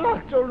食啦，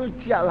做你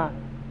食啦，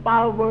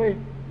包袂，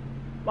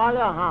包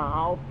了哈，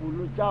好不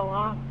如走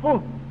啊！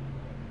好，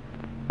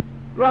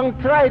人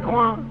再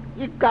看，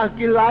伊家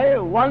己来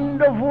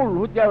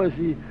 ，wonderful， 就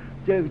是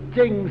这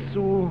正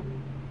事。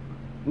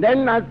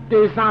然后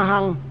第三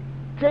项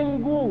正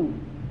语。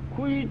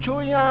开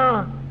吹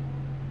啊！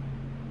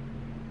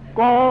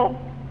讲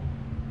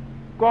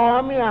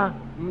啥物啊？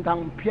唔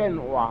通骗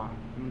话，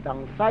唔通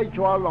西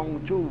错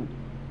弄处，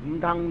唔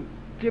通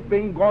这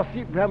边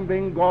gossip那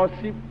边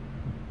gossip。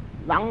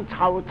人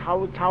吵，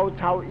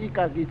伊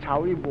家己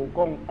吵伊无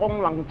讲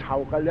人吵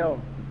个了。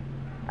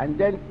And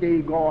then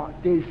第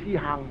四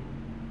项，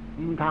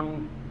唔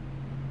通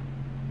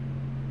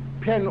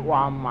骗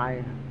话卖。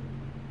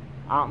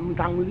唔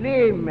通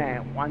勒命，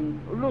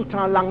你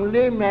看人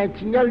勒命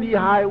真正厉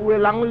害，有的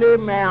人勒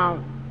命啊，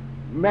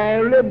命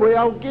勒袂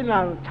要紧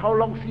啊，操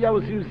落死要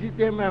休息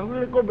点命，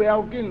你个袂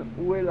要紧，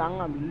有的人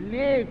啊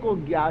勒个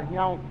牙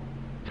响，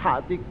差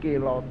啲鸡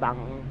路当，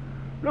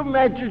你命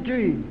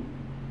追，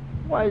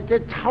我这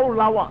操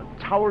老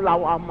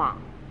阿妈，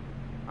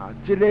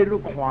这个你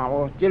看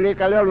哦，这个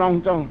甲了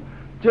隆重，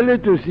这个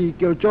就是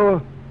叫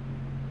做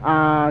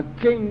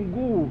正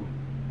语，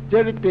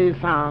这个第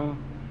三。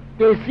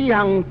第四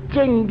项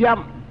正业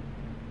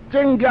什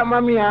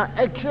么啊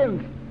 ？actions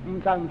唔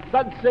通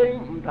杀生，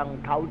唔通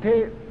偷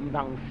窃，唔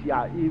通邪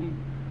淫。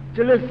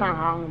这个三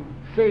项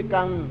世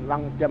间人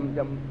渐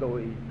渐对，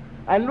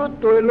你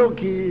对落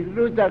去，你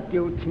就叫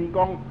天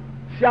公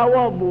笑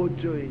我无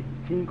罪。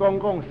天公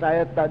讲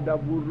saya tak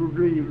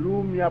buri，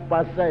 lu mia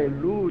pasai，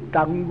 lu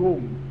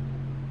tanggung，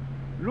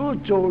 lu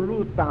做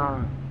lu 担。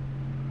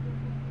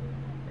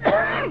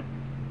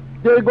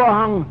第二个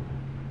项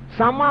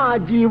sama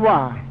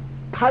jiwa，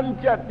 贪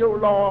食就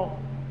落，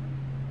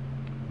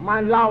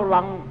卖老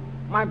人，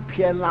卖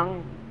骗人。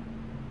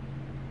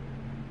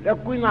了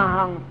几哪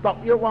项毒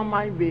药我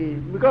买卖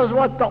 ，because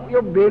我毒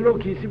药卖落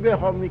去是要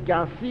让物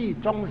件死，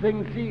众生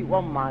死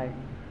我卖，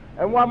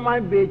我买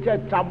卖这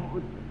杂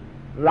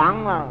人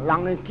啊，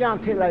人的囝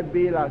摕来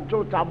卖啦，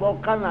做查某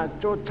干啦，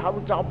做查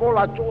某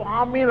啦，做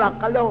虾米啦，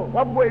咁了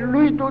我卖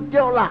钱都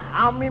掉啦，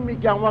虾米物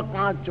件我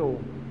敢做？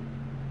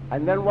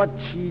 and then 我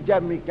吃这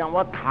物件，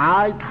我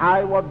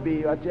睇我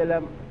卖，或者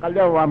咧，咁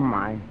了我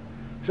卖，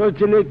所以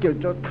这个叫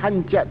做贪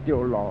食掉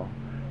路。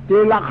第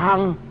六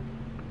项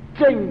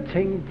正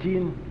清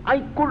净，爱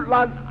骨力，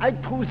爱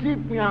吐死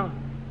病，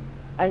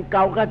按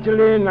教个这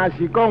个那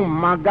是讲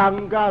马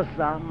干加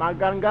啥，马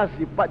干加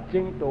是不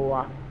正道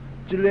啊。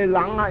 一个人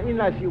啊，伊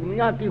若是有影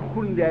伫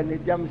训练的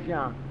点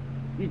啥，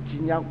伊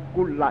真有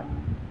骨力。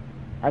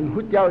按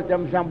佛教点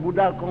啥，不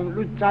达讲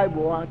你知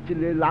无啊？一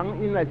个人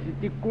伊若是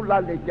伫骨力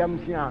的点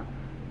啥，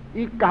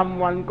伊甘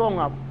愿讲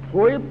啊，皮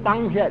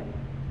放血，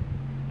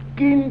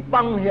筋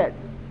放血，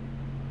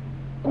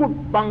骨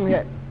放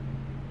血，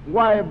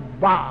我的肉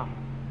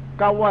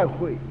甲我的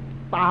血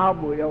打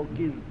袂要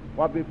紧，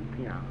我要拼。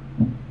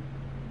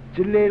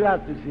这个啦，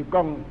就是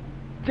讲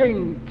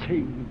正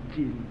清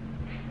净。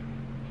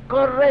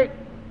 Correct,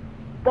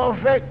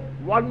 perfect,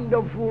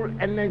 wonderful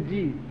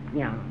energy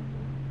呀。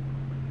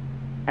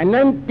and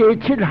then 第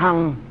七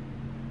项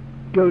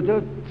叫做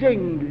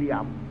正念，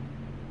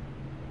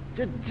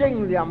这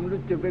正念你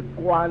就要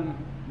关，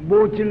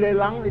无一个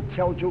人你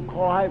跳出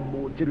苦海，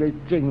无一个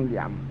正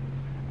念。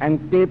and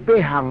第八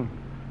项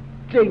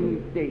正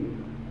定，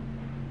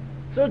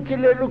所以这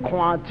个你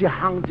看一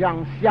项项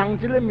像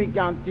这个物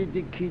件，直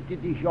去，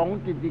向，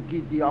去，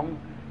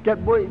结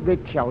尾要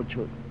跳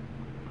出。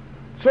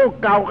 所以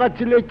教个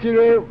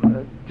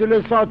这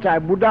个所在，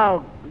不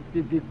到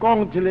就是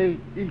讲这个，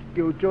伊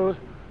叫做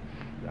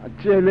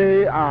这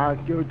个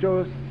叫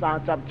做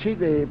37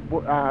的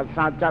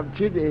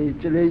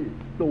这个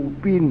道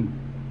边。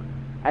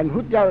and 佛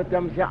教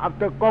点是阿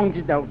德讲这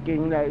条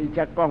经咧，伊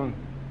才讲。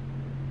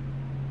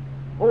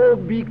Oh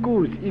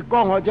bhikkhus， 伊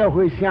讲我这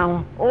回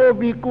想 ，Oh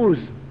bhikkhus，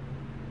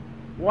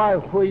 我的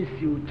会寿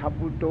差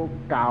不多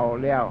到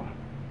了。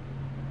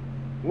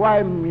 我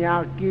命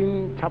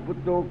经差不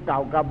多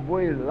到甲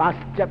尾 last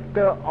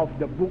chapter of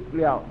the book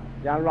了，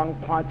让人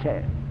看册，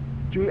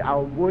最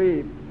后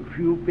尾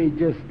few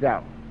pages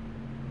了。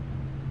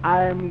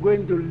I am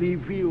going to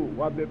leave you，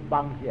 我要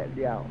放下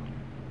了。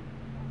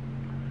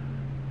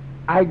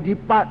I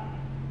depart，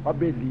 我要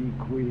离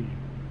开。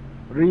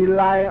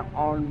Rely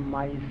on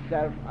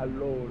myself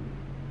alone，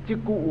 这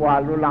句话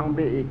你人要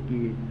会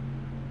记。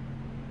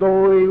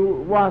对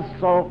我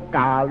所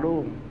教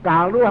路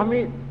虾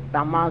米？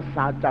 达嘛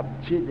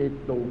37的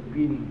道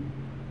边，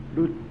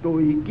你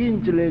对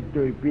紧这个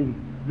对边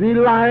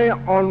 ，rely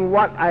on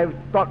what I've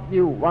taught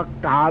you， 我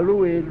教你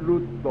的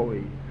你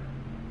对。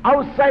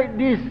outside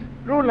this，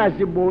 你若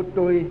是无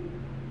对，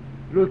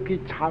你去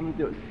参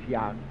着邪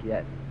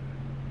见。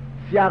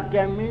邪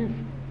见 means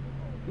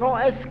no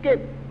escape，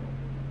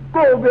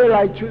 过未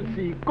来出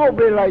事，过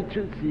未来出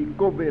事，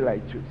过未来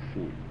出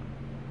事。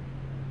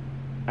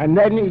and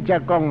then 伊就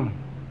讲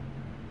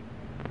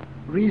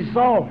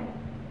resolve。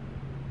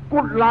 骨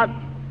力，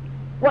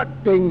决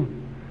定，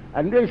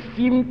你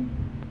心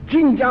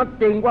真正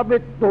定，我要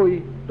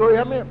对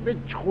虾米？要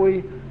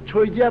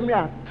吹只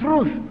咩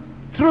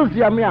 ？truth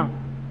是咩？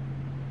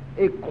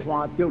会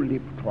看到立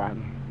团，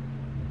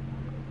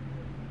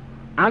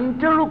按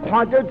照你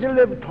看到这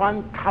立团，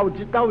头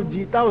一道、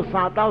二道、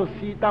三道、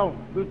四道，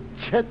你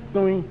切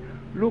断，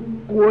你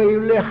过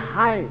了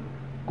海，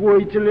过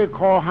这个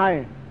苦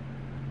海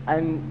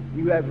 ，and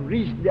you have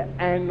reached the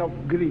end of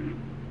grief。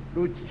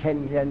 你显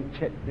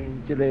切断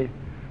这个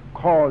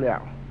苦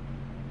了，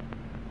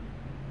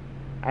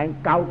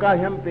教到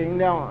遐边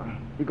了，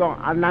伊讲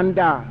阿难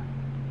达，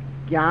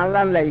行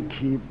咱来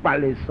去别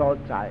个所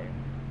在。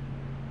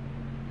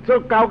所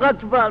以教到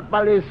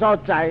别个所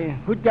在，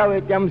佛教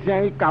的点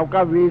声，伊教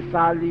到维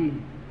沙利。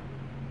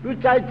你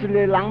知一个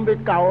人要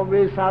教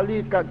维沙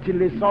利，到一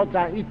个所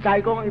在，伊知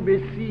讲伊要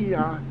死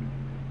啊，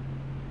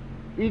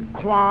伊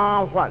看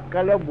法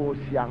甲了无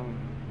相。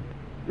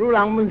 你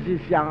人们是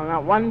想啦，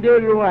晚点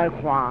你来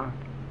看，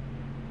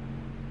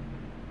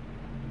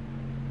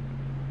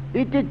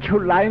伊一出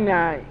来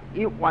呢，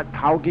伊挖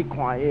头去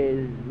看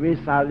伊维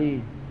沙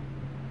利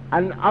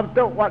 ，and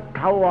after 挖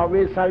头啊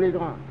维沙利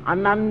讲，阿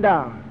难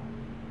达，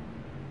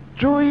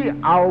最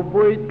后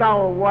尾到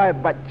我的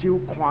目睭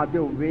看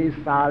到维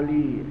沙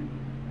利，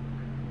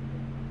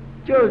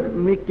这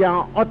物件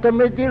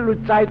automatic 你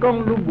知讲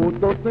你无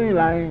倒转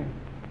来，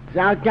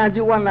像今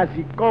日我若是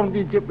讲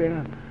伫这边。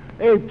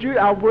最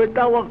后尾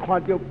到我看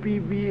到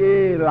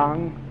BBA 的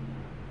人，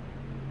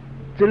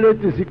这个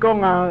就是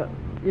讲啊，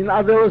因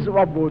阿都是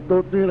我无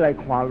倒转来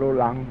看路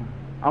人，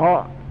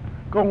哦，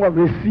讲我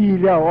要死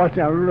了，我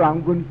想路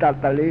人阮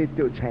逐日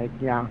就青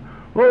惊。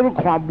我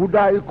看不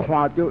到，伊看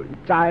到知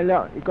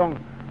了，伊讲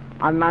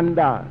阿南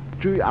达，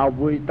最后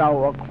尾到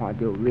我看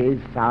到维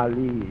沙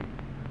利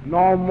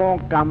 ，No more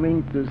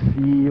coming to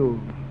see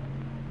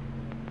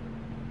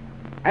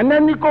you。and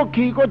then 你过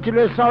去过一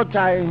个所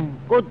在，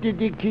过直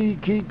直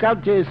去到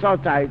这个所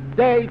在，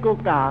第一个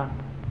家，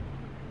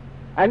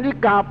你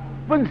家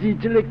本是一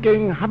个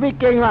经，还没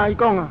经啊？伊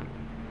讲啊，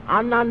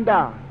阿南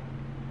达，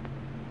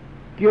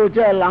叫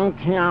这人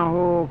听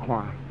好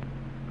看。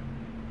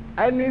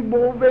你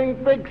无明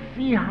白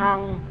四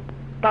项，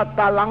达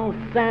人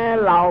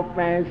生老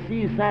病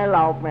死，生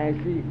老病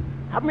死，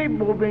还没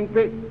无明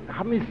白，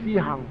还没四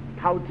项，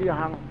头一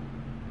项，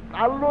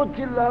若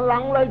一个人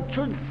来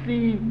出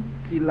世。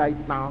是来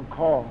担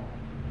苦，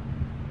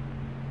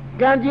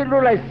今日你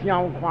来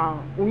想看，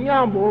有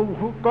影无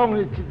讲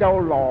的这条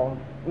路，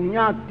有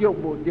影对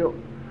无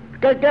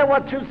对？家我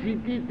出世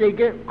第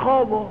个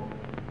苦无？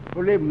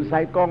你唔使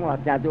讲啦，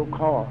真就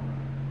苦。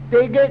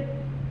第个也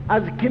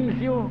是禽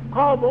兽苦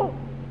无？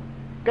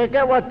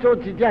家我做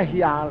一只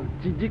虾，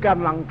一只个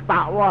人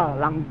打我，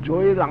人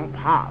追，人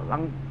拍，人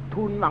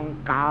吞，人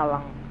夹人，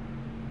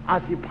也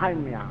是歹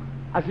命，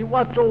也是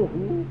我做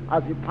虎，也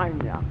是歹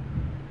命。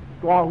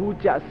大虎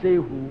食小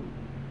虎，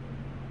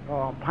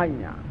歹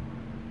命。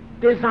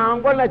第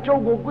三，我来做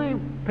乌龟，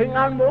平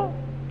安无？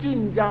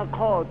真正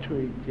苦找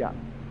食。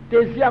第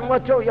四，我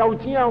做妖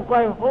精妖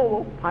怪，好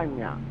无？歹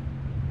命。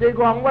第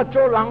五，我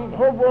做人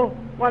好无？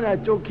我来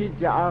做去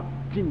食，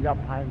真正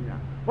歹命。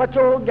我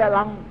做好嘅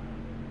人，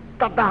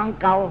达行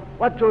教，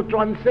我做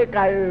全世界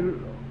的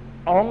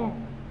王，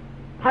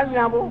歹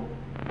命无？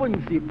本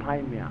是歹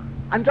命。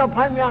按照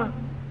歹命，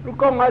你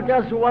讲我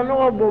这事，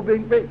我无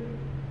明白。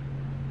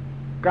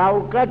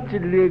到甲一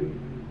日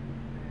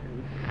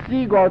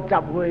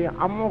40-50岁，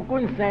阿毛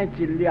棍生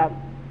一粒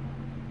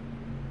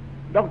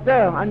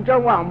，doctor 按照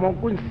我阿毛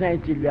棍生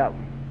一粒，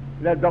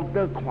来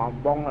doctor 看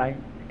望来，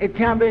一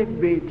听未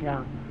听，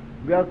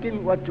不要紧，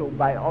我做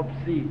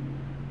biopsy，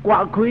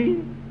刮开，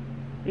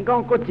伊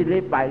讲过一礼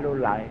拜落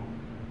来，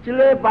一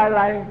礼拜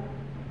来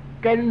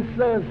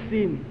cancer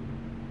性，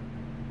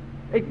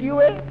会叫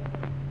诶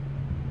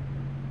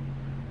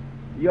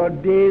 ，your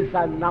days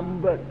are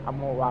numbered， 阿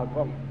毛话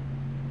讲。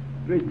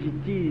你自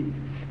己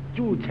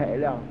注册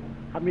了，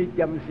还没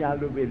点声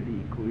都被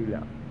离开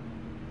了。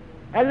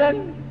然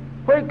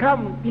会看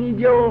天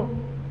就，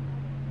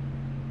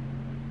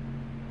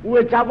有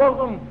个查某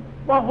讲，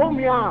我好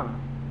命，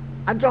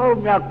按照好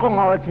命讲给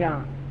我听。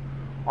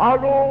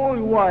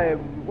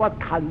我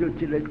谈到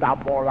一个大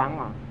波人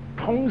啊，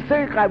同世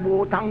界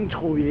无通找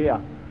的啊，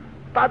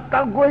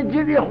但过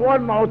日你花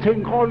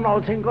2000块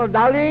，2000块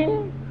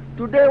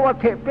，darling，today 我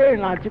贴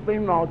边啊，这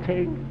边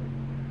2000。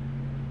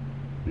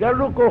了，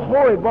如果好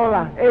诶无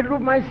啦，你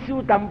买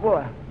少淡薄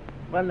啊，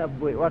我来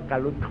卖，我甲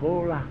你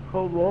讨啦，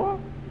好无？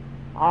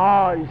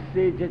说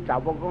这查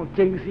某讲，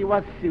真是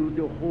我受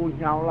着好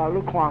晓啦，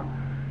你看，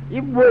伊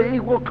卖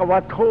我甲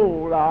我讨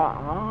啦，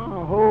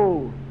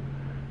好。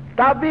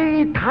但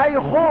比伊太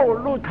好，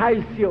你太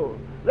少，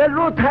你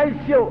太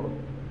少，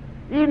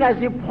伊若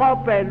是破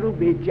病，你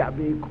袂食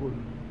袂困，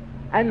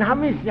还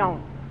没想，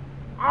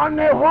安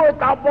尼好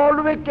查某，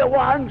你要叫我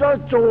安怎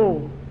做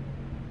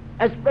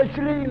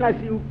？Especially 那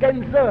是有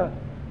cancer，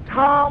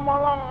 差嘛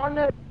啦，安尼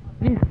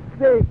你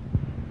死，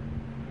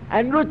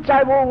你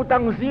再无有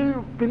当时，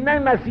平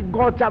常那是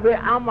50个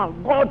暗啊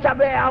，50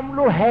个暗你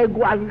下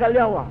关个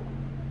了啊，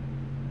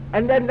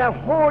那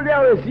好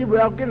了的是不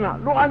要紧啦，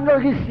你安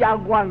怎去下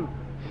关，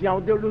想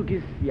到你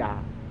去下，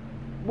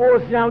无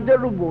想到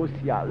你无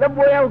下，你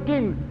不要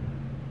紧。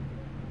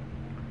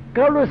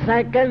到你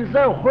生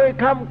cancer， 血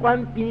管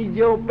关电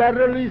就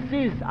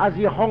paralysis， 还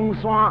是风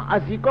扇，还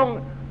是讲。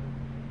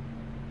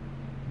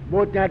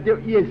无听到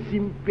伊的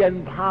心变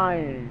歹，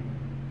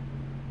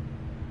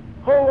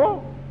好哦，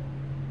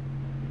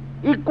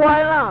伊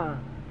乖啦，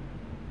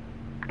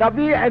特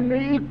别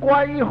伊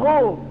乖伊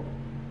好，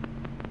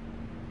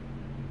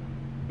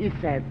伊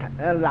生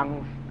人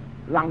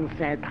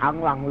生糖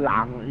人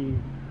伊，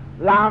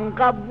人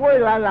甲尾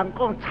来人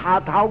讲茶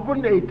头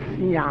本会声，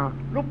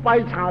你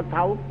摆茶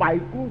头摆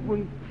久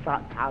本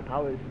茶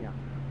头会声，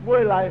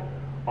尾来。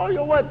哎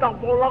呦！我大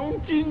波人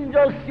真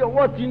正笑，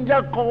我真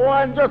正苦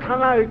啊！怎他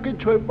哪会去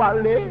找别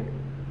个？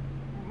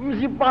唔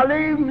是别个，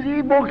唔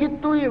是无去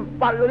对，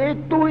别个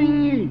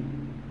对。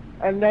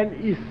and then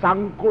伊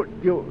伤骨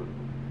着，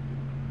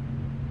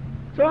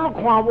所以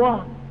看无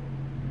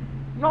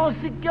 ，no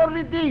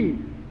security。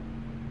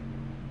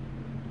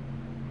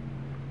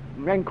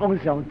唔免讲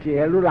上济，你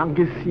人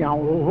去想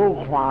好好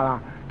看啦，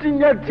真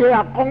正济也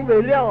讲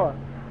袂了啊！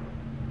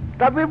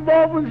特别无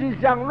本事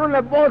上，你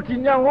来无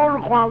真正好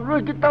看，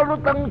你去到你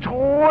当初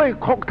的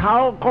壳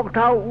头，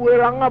有个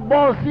人啊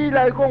无死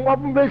来讲，我要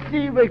死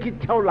要去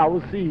跳楼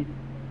死。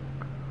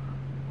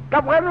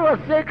但係你話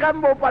世間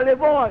冇百利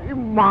波，一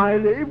賣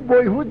咧，一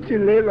賣好似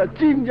你啦，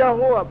真正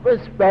好啊，俾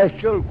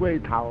special 過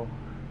頭，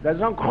人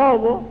想 call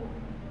冇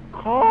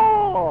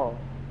call。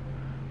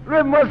你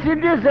冇事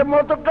啲什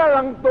麼都家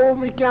人做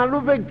咪驚，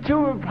你俾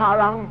超怕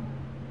人。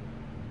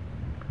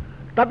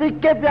特別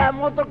隔壁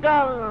冇得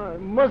家，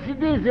冇事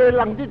啲事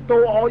人啲做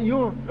我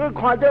要，你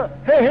看到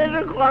嘿嘿，你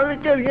看你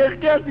叫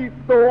啲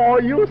做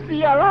我要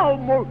死啊啦，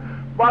冇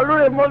話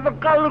你冇得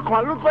家，你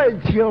看你過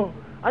嚟笑。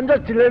按照一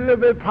个你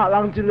要拍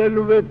人，一个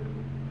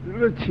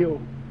你要笑。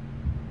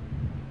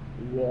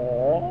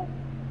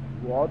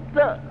我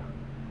的，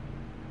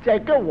这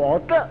个我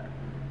的，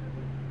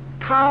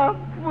他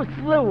不是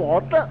我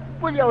的，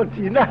不要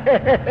紧啊！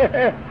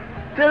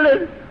这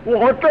个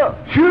我的，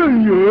是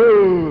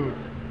哟。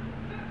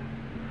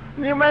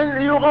你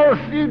们有好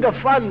see the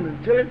fun，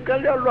 这个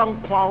要乱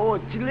看哦，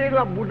这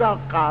个不大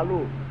假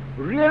路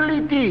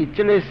 ，reality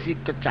这个是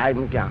个在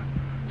物件，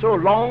所以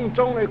隆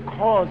重的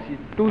考是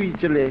对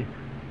这个。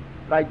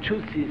来出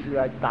事是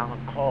来打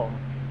call，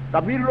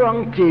 特別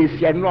亂借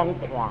線亂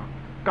看，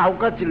搞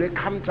個一個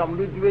看站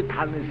你要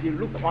談的時，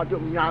你看到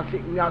名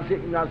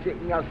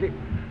色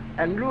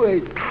，and 你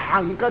會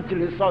談個一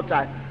個所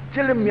在，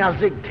這個名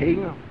色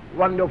停啊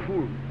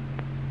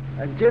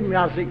 ，wonderful，and 這名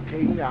色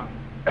停啊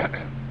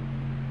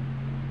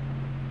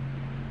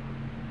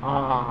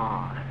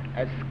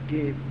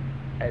，escape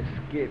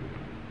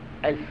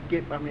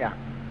係咩啊？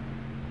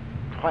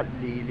脫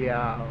離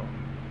了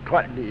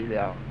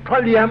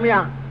係咩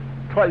啊？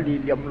脫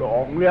離念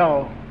王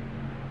了，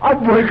啊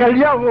唔係咁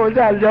樣喎，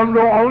真係念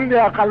王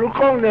了，假如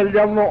講咧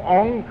念王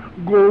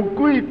餓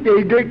鬼地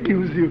嘅叫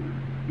笑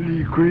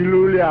離開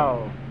了，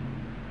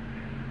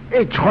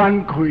一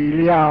穿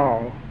開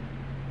了，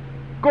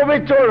嗰要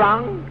做人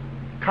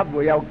較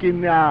唔要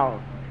緊了，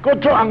嗰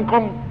做人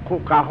工較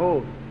較好，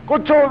嗰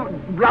做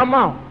人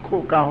啊較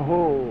較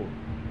好，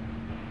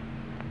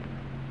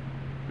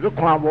你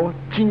看無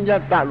真正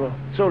得咯，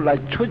所以來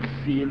出事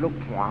你看。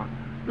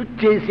你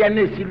這些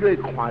呢是你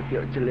看到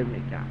這個物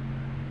件，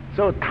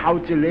所以頭一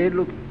個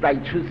你來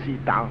出事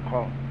當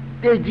好，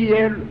第二個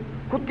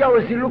佢掉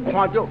嘅時你看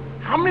到，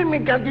後面物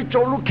件去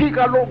做你起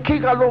個路，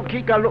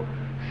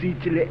是一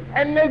個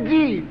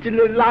energy， 一個力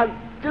喺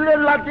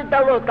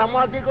度咯，但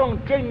我哋講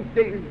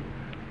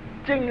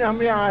正係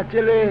咩啊？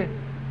這個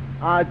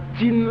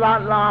真力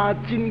啦，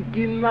真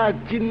勁啦，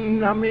真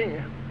係咩？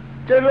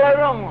這個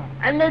種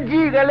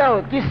energy 嘅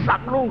了，啲殺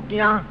路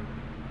行。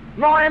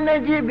no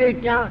energy 未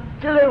行，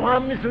這個話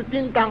咪是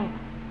叮當，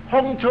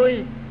風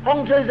吹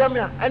什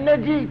麼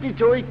energy 啲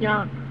做一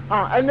行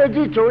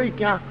，energy 做一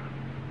行，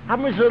係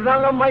咪說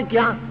咱都咪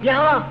行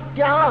啦，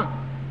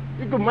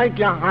呢個咪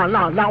行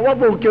嗱我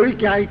冇叫伊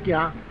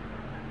行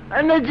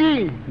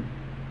energy，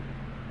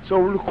 所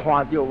以你看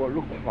到喎，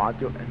你看到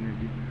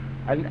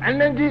energy，and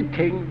energy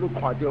停，你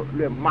看到你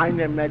mind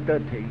and matter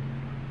停，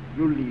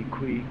你離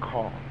開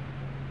靠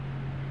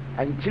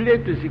，and 這個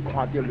就是看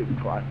到你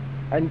看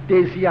 ，and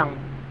第四樣。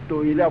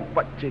對了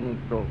不正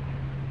道，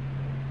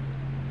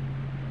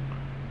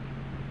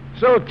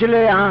所以這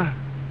個啊，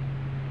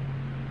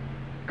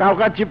搞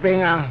到這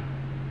邊啊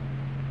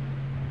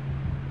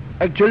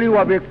 ，actually 我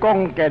要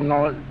講嘅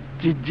我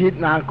一日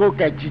嗱，嗰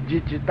個一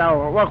日一到，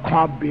我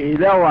看未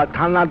了啊，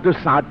睇下都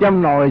3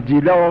點內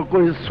字了，我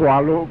過去刷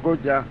咯嗰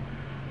隻，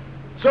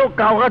所以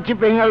搞到這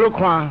邊啊，你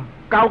看，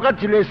搞到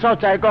這個所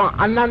在講，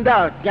安南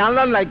的行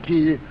咱來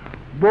去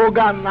摩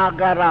加那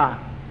加拉。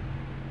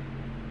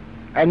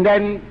And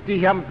then 啲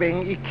香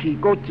檳一起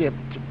嗰隻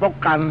卜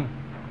干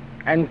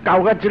 ，and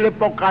搞個這個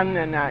卜干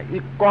嘅呢，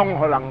一講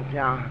給人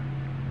聽。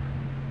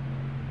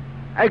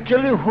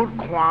Actually 好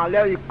看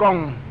了，一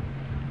講，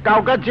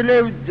搞個這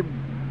個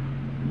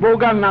冇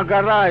個那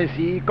個啦係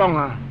時講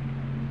啊。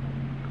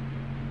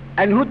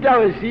and 好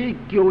掉嘅時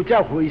叫隻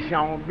回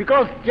想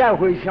 ，because 隻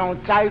回想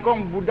再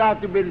講不打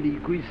都要離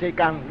開世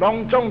間，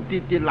當中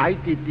直來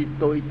直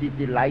對，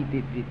直來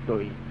直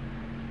對。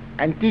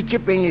and 啲這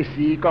邊嘅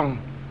時講。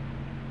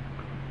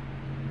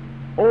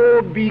O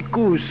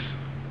bhikkhus，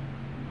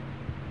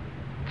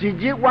 一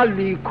日我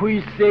離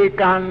開世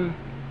間，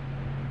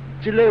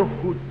這個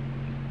佛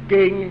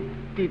經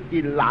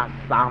直拉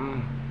三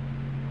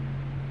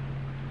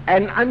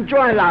 ，and 安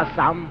怎拉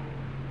三？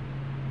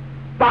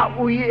百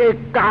位嘅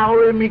教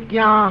嘅物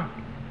件，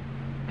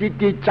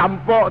直占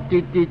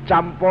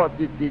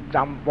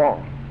卜，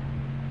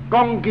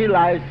講起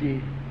來是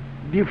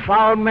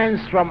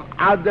defilements from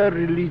other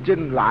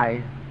religion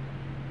來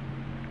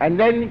 ，and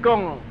then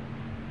講。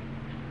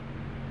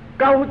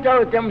九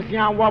州點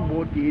聲我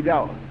無知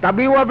了，特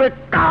別我要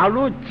加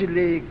入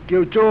一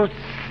個叫做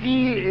實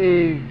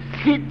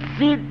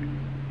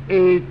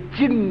嘅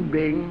證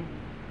明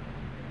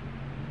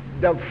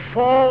 ，the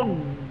four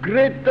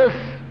greatest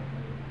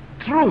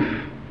truth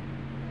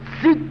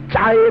實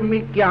在嘅物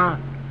件，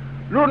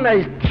你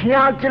嚟聽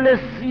這個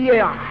四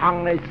個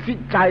行嘅實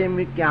在嘅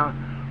物件，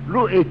你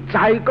會知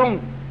講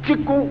這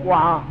句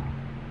話，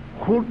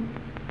佛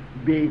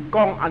未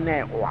講安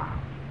尼話。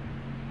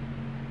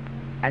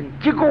and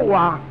這個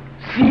話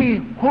是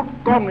佛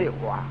講嘅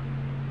話，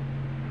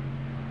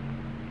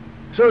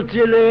所以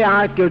这个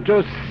啊叫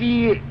做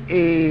四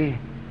个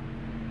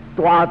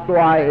大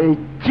大的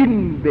证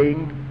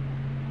明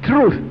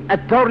truth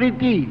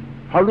authority，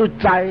 好你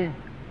知。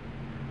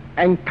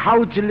and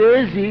头一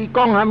个是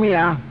讲啥物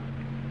啊？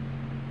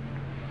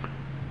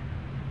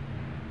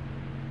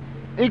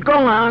伊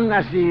讲啊，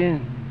那是一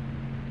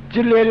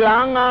个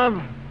人啊，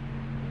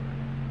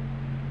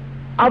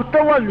后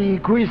到我离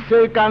开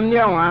世间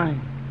了啊，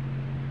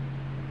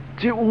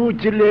就有一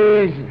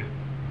个，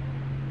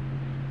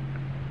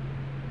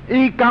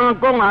伊刚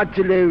讲啊，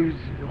一个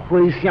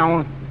回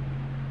想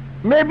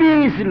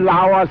 ，maybe 是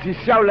老啊，是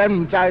少年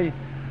唔知，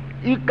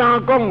伊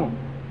刚讲，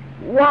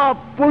我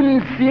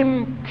本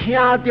身听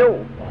到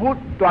佛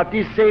陀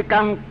的世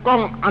间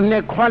讲安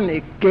尼款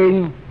的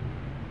经。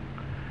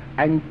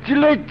and 这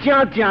个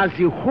正正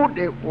是佛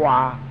的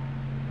话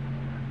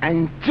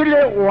 ，and 这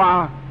个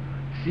话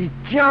是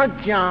正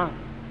正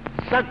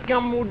释迦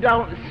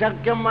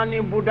牟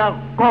尼佛讲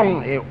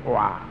的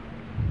话。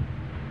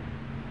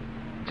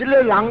这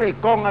个人会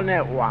讲安尼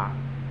话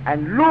 ，and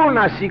你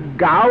若是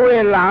教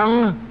的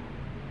人，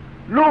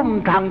你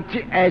唔通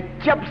只会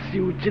接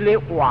受这个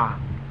话，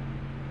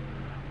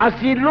还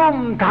是你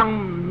唔通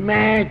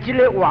骂这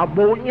个话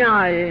无影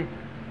的。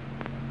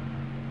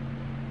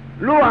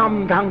你也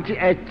唔通只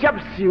会接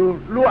受，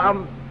你也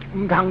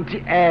唔通只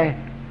会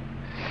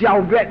消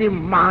灭伊、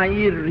骂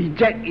伊、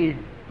reject伊，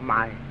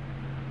骂。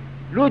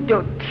你就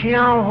听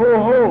好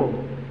好，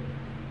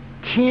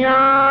听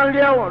了你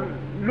要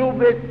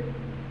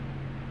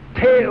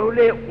听有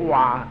的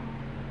话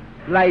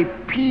来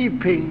批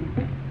评、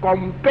攻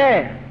击，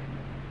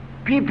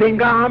批评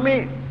个啥物？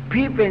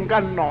批评个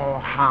内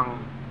行。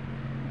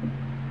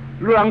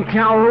你人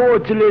听好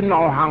这个内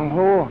行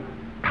好，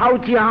头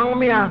一项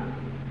咩啊？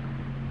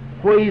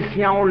回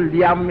想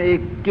念的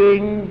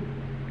经，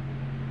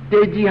第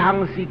二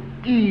项是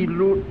纪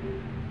律。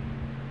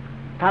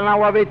他那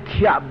我要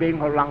贴面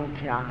给人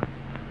听。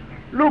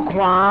你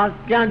看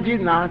今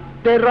日啊，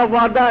德拉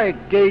瓦达的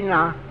经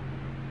啊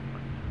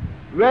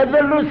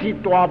，whether 你是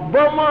大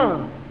Burma、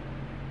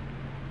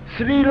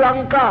斯里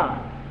兰卡、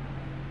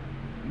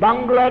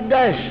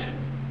Bangladesh、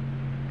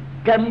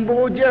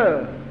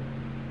Cambodia、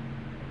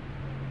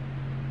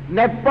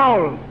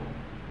Nepal、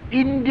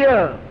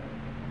India。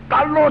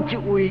甲落一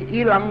位伊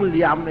人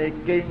念的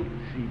经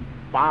是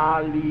巴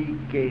利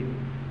经，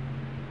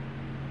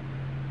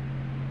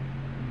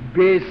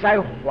袂使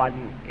翻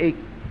译。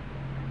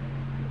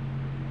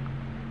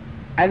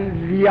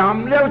念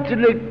了这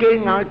个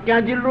经啊，今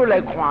日你来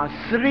看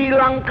斯里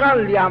兰卡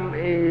念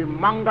的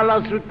孟加拉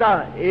苏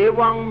达、耶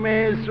王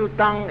美苏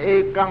当、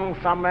耶冈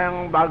三样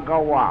巴嘎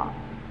瓦，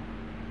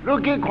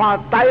你去看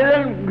台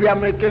湾念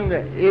的经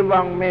的耶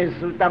王美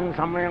苏当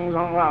三样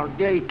巴嘎瓦，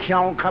这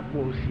腔较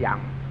无像。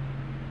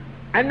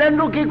and then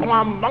你去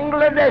看孟加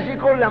拉是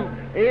个人，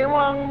耶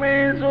王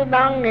美苏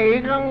当、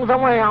耶冈什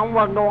么样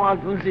巴嘎瓦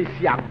真是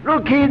像。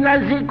你去那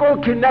是个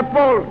去那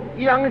波，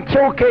伊人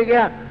笑起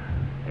个。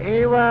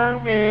耶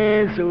王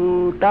美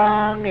苏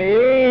当、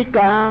耶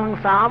冈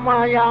什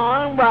么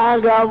样巴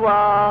嘎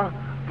瓦，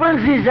本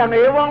是像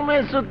耶王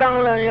美苏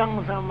当那样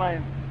什么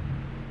样。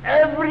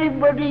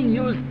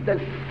Everybody use the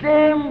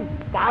same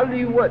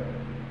Pali word，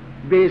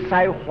 袂使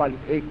翻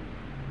译。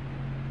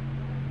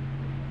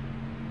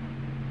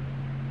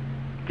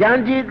今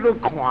日你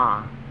看，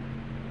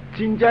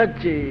真正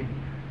济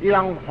伊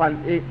人翻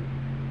译，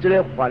这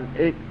个翻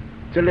译，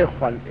这个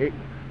翻译，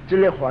这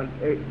个翻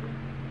译，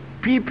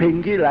批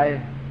评起来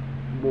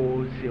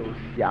无相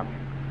像。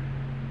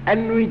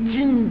因为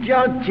真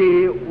正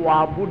济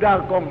话不大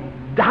讲，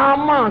达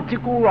玛这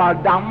句话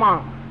达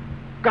玛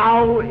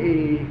高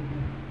的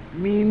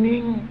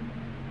meaning，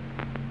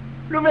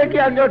 你要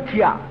叫人家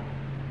听，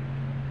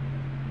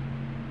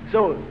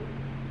所以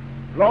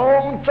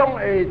隆重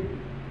的。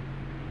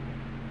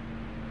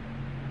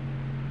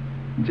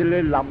这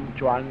个南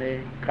传呢，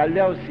佢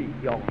了是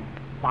用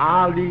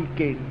巴利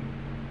经，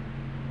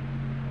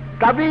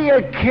特别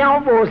个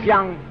腔无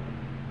像，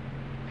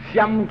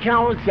相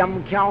腔，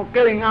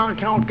个人啊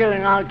腔，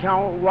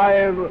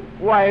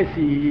我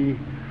是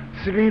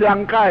斯里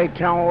兰卡的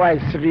腔，我是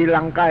斯里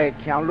兰卡的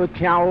腔，你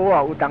听好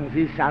啊，有当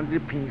时声子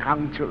平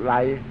衡出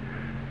来，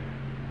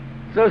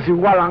这是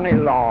我人的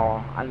路，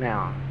安尼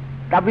啊，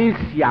特别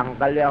像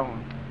个了，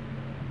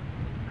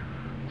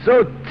所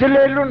以这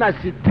个你若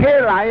是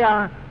摕来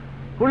啊。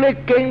我咧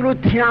经你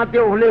听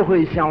到，我咧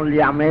回想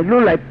念的，你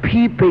来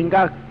批评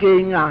个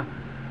经啊，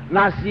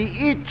那是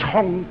一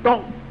冲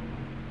突，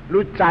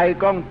你再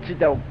讲这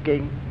条经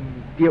唔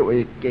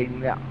对的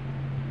经了。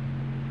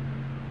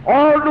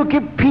你去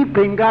批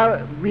评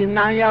个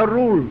Vinaya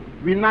rule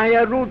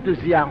就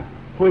是样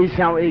回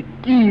想的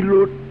纪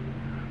律。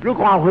你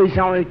看回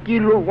想的纪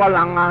律，我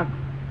人啊，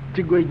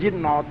一个月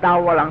闹到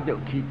我人就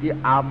去啲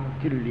暗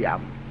去念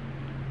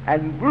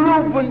 ，and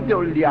你本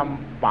就念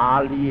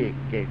巴利的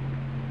经。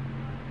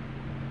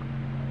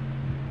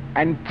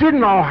and 这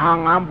两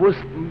项啊，不是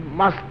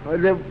must，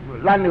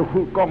 咱的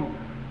佛讲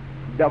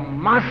the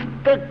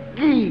master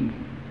key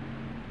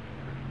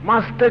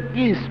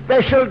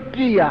special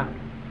key 啊，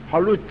好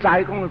你知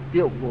讲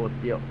对无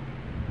对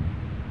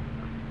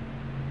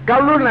假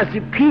如那是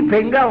批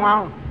评嘅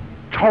話，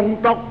重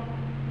讀，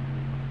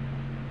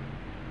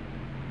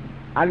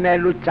安尼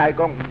你再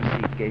講唔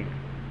是經。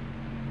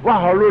我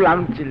好多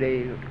人一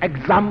個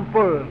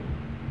example，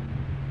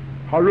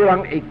 好多人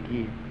會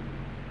記。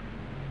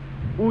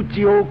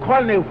有一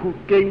款嘅佛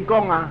經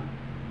講啊，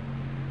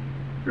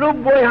你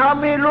背下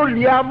面你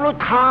念你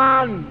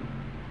彈，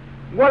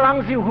我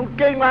人是佛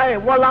經嚟，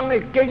我人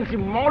嘅經是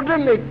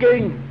modern嘅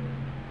經。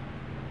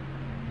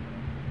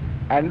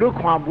And 你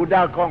看布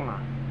達講啊。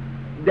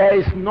There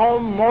is no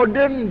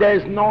modern, there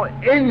is no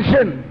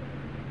ancient.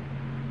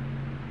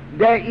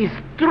 There is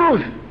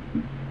truth.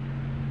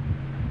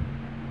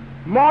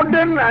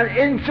 Modern and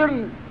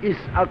ancient is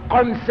a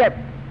concept.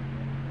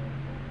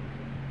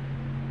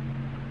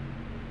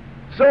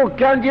 So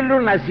講起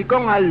論來是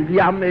講啊，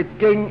念嘅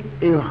經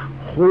要好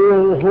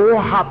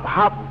合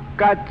合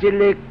甲一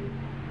個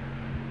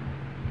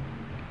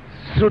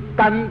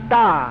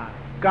Sutanta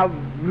甲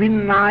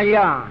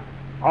Vinaya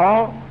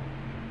哦，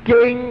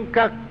經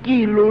甲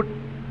紀律。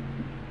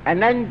And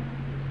then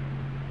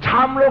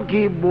參落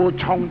去無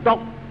衝突，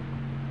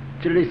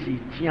這個是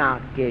正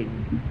經。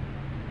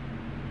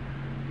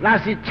那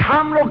是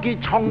參落去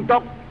衝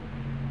突，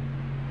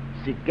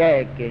是假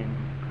經。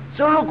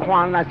所以你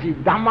看，那是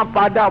達摩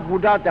巴達布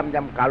達點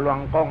點教人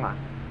講啊，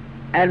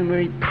因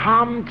為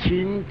貪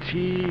錢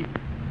痴，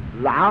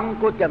人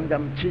個點點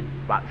失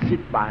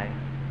敗。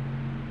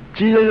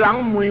一個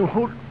人每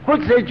忽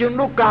時陣你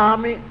教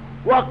咩？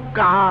我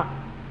教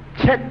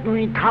切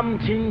斷貪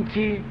錢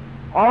痴。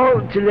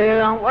哦，一個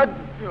人我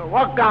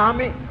教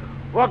咩？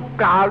我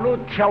教你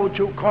跳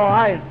出苦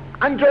海，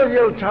安怎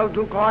要跳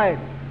出苦海？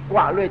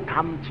掛你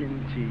貪錢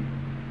痴，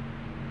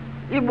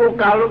伊無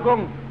教你講，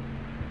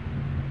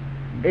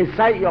會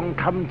使用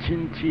貪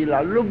錢痴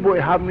啦，你袂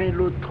下面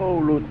你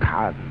吐你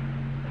彈，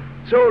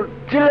所以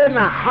這個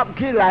若合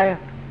起來，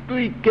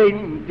對經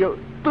唔對，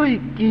對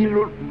紀律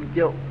唔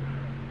對，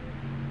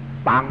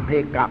放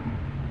棄甲。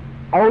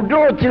後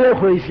多這個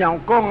會上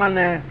講安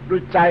尼，你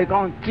再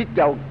講這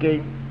條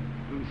經。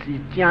是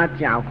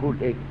正佛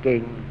的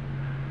經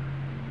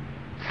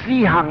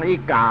，4項一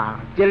加，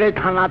這個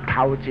睇下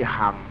頭一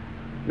項，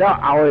了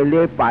後個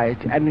禮拜，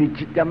因為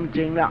7點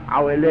鐘了，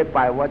後個禮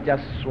拜我才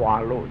刷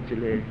落這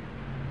個，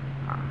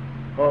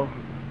好，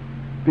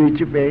對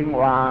這邊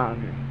我，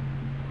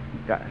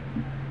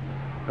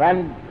咱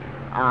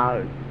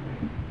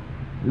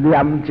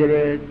念這個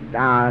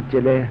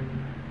這個，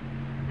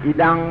一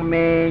當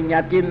咩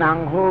日子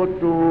能好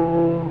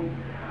度。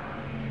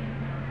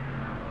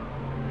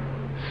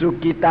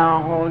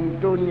Sukita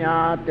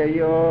hontunya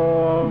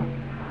tayo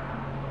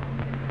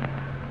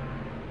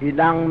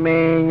idang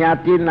menya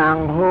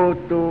tinang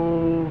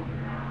hotu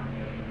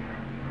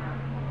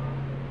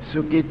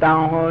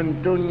Sukita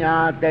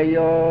hontunya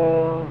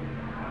tayo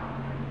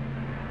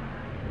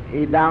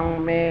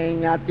idang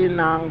menya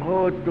tinang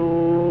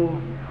hotu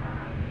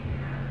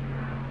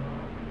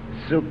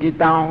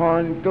Sukita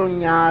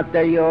hontunya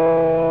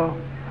tayo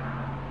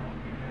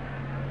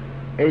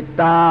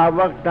Ita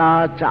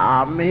wakta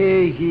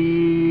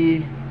camehi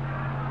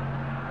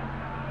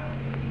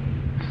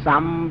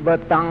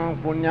Sambatang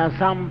punya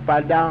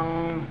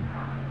sampadang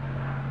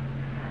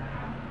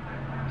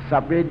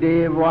Sabe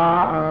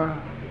dewa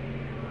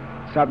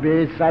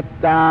Sabe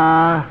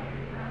satta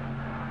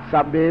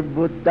Sabe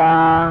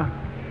buddha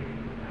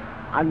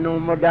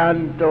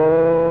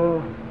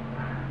Anumodanto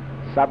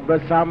Sabba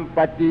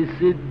sampati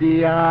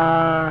siddhya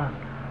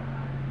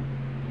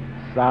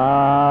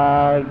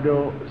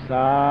Sadhu,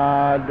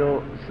 sadhu,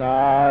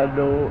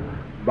 sadhu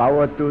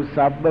Bhavatu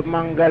sabba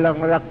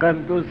manggalang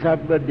rakantu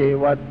sabba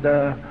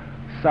devata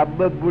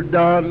Sabba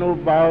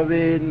buddhanu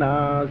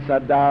bhavena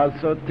sada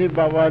soti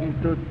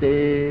bhavantu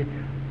te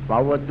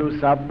Bhavatu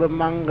sabba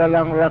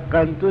manggalang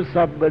rakantu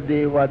sabba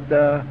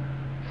devata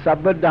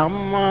Sabba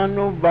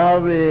dhammanu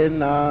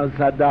bhavena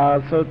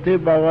sada soti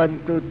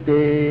bhavantu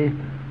te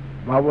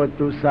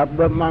Bhavatu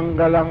sabba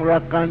manggalang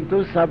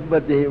rakantu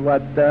sabba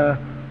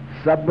devata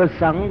Sabba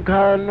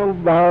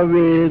sangkhanu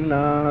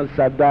bhavena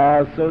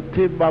sada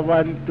soti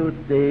bhavantu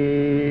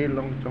te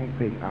long trong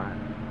bình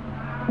an.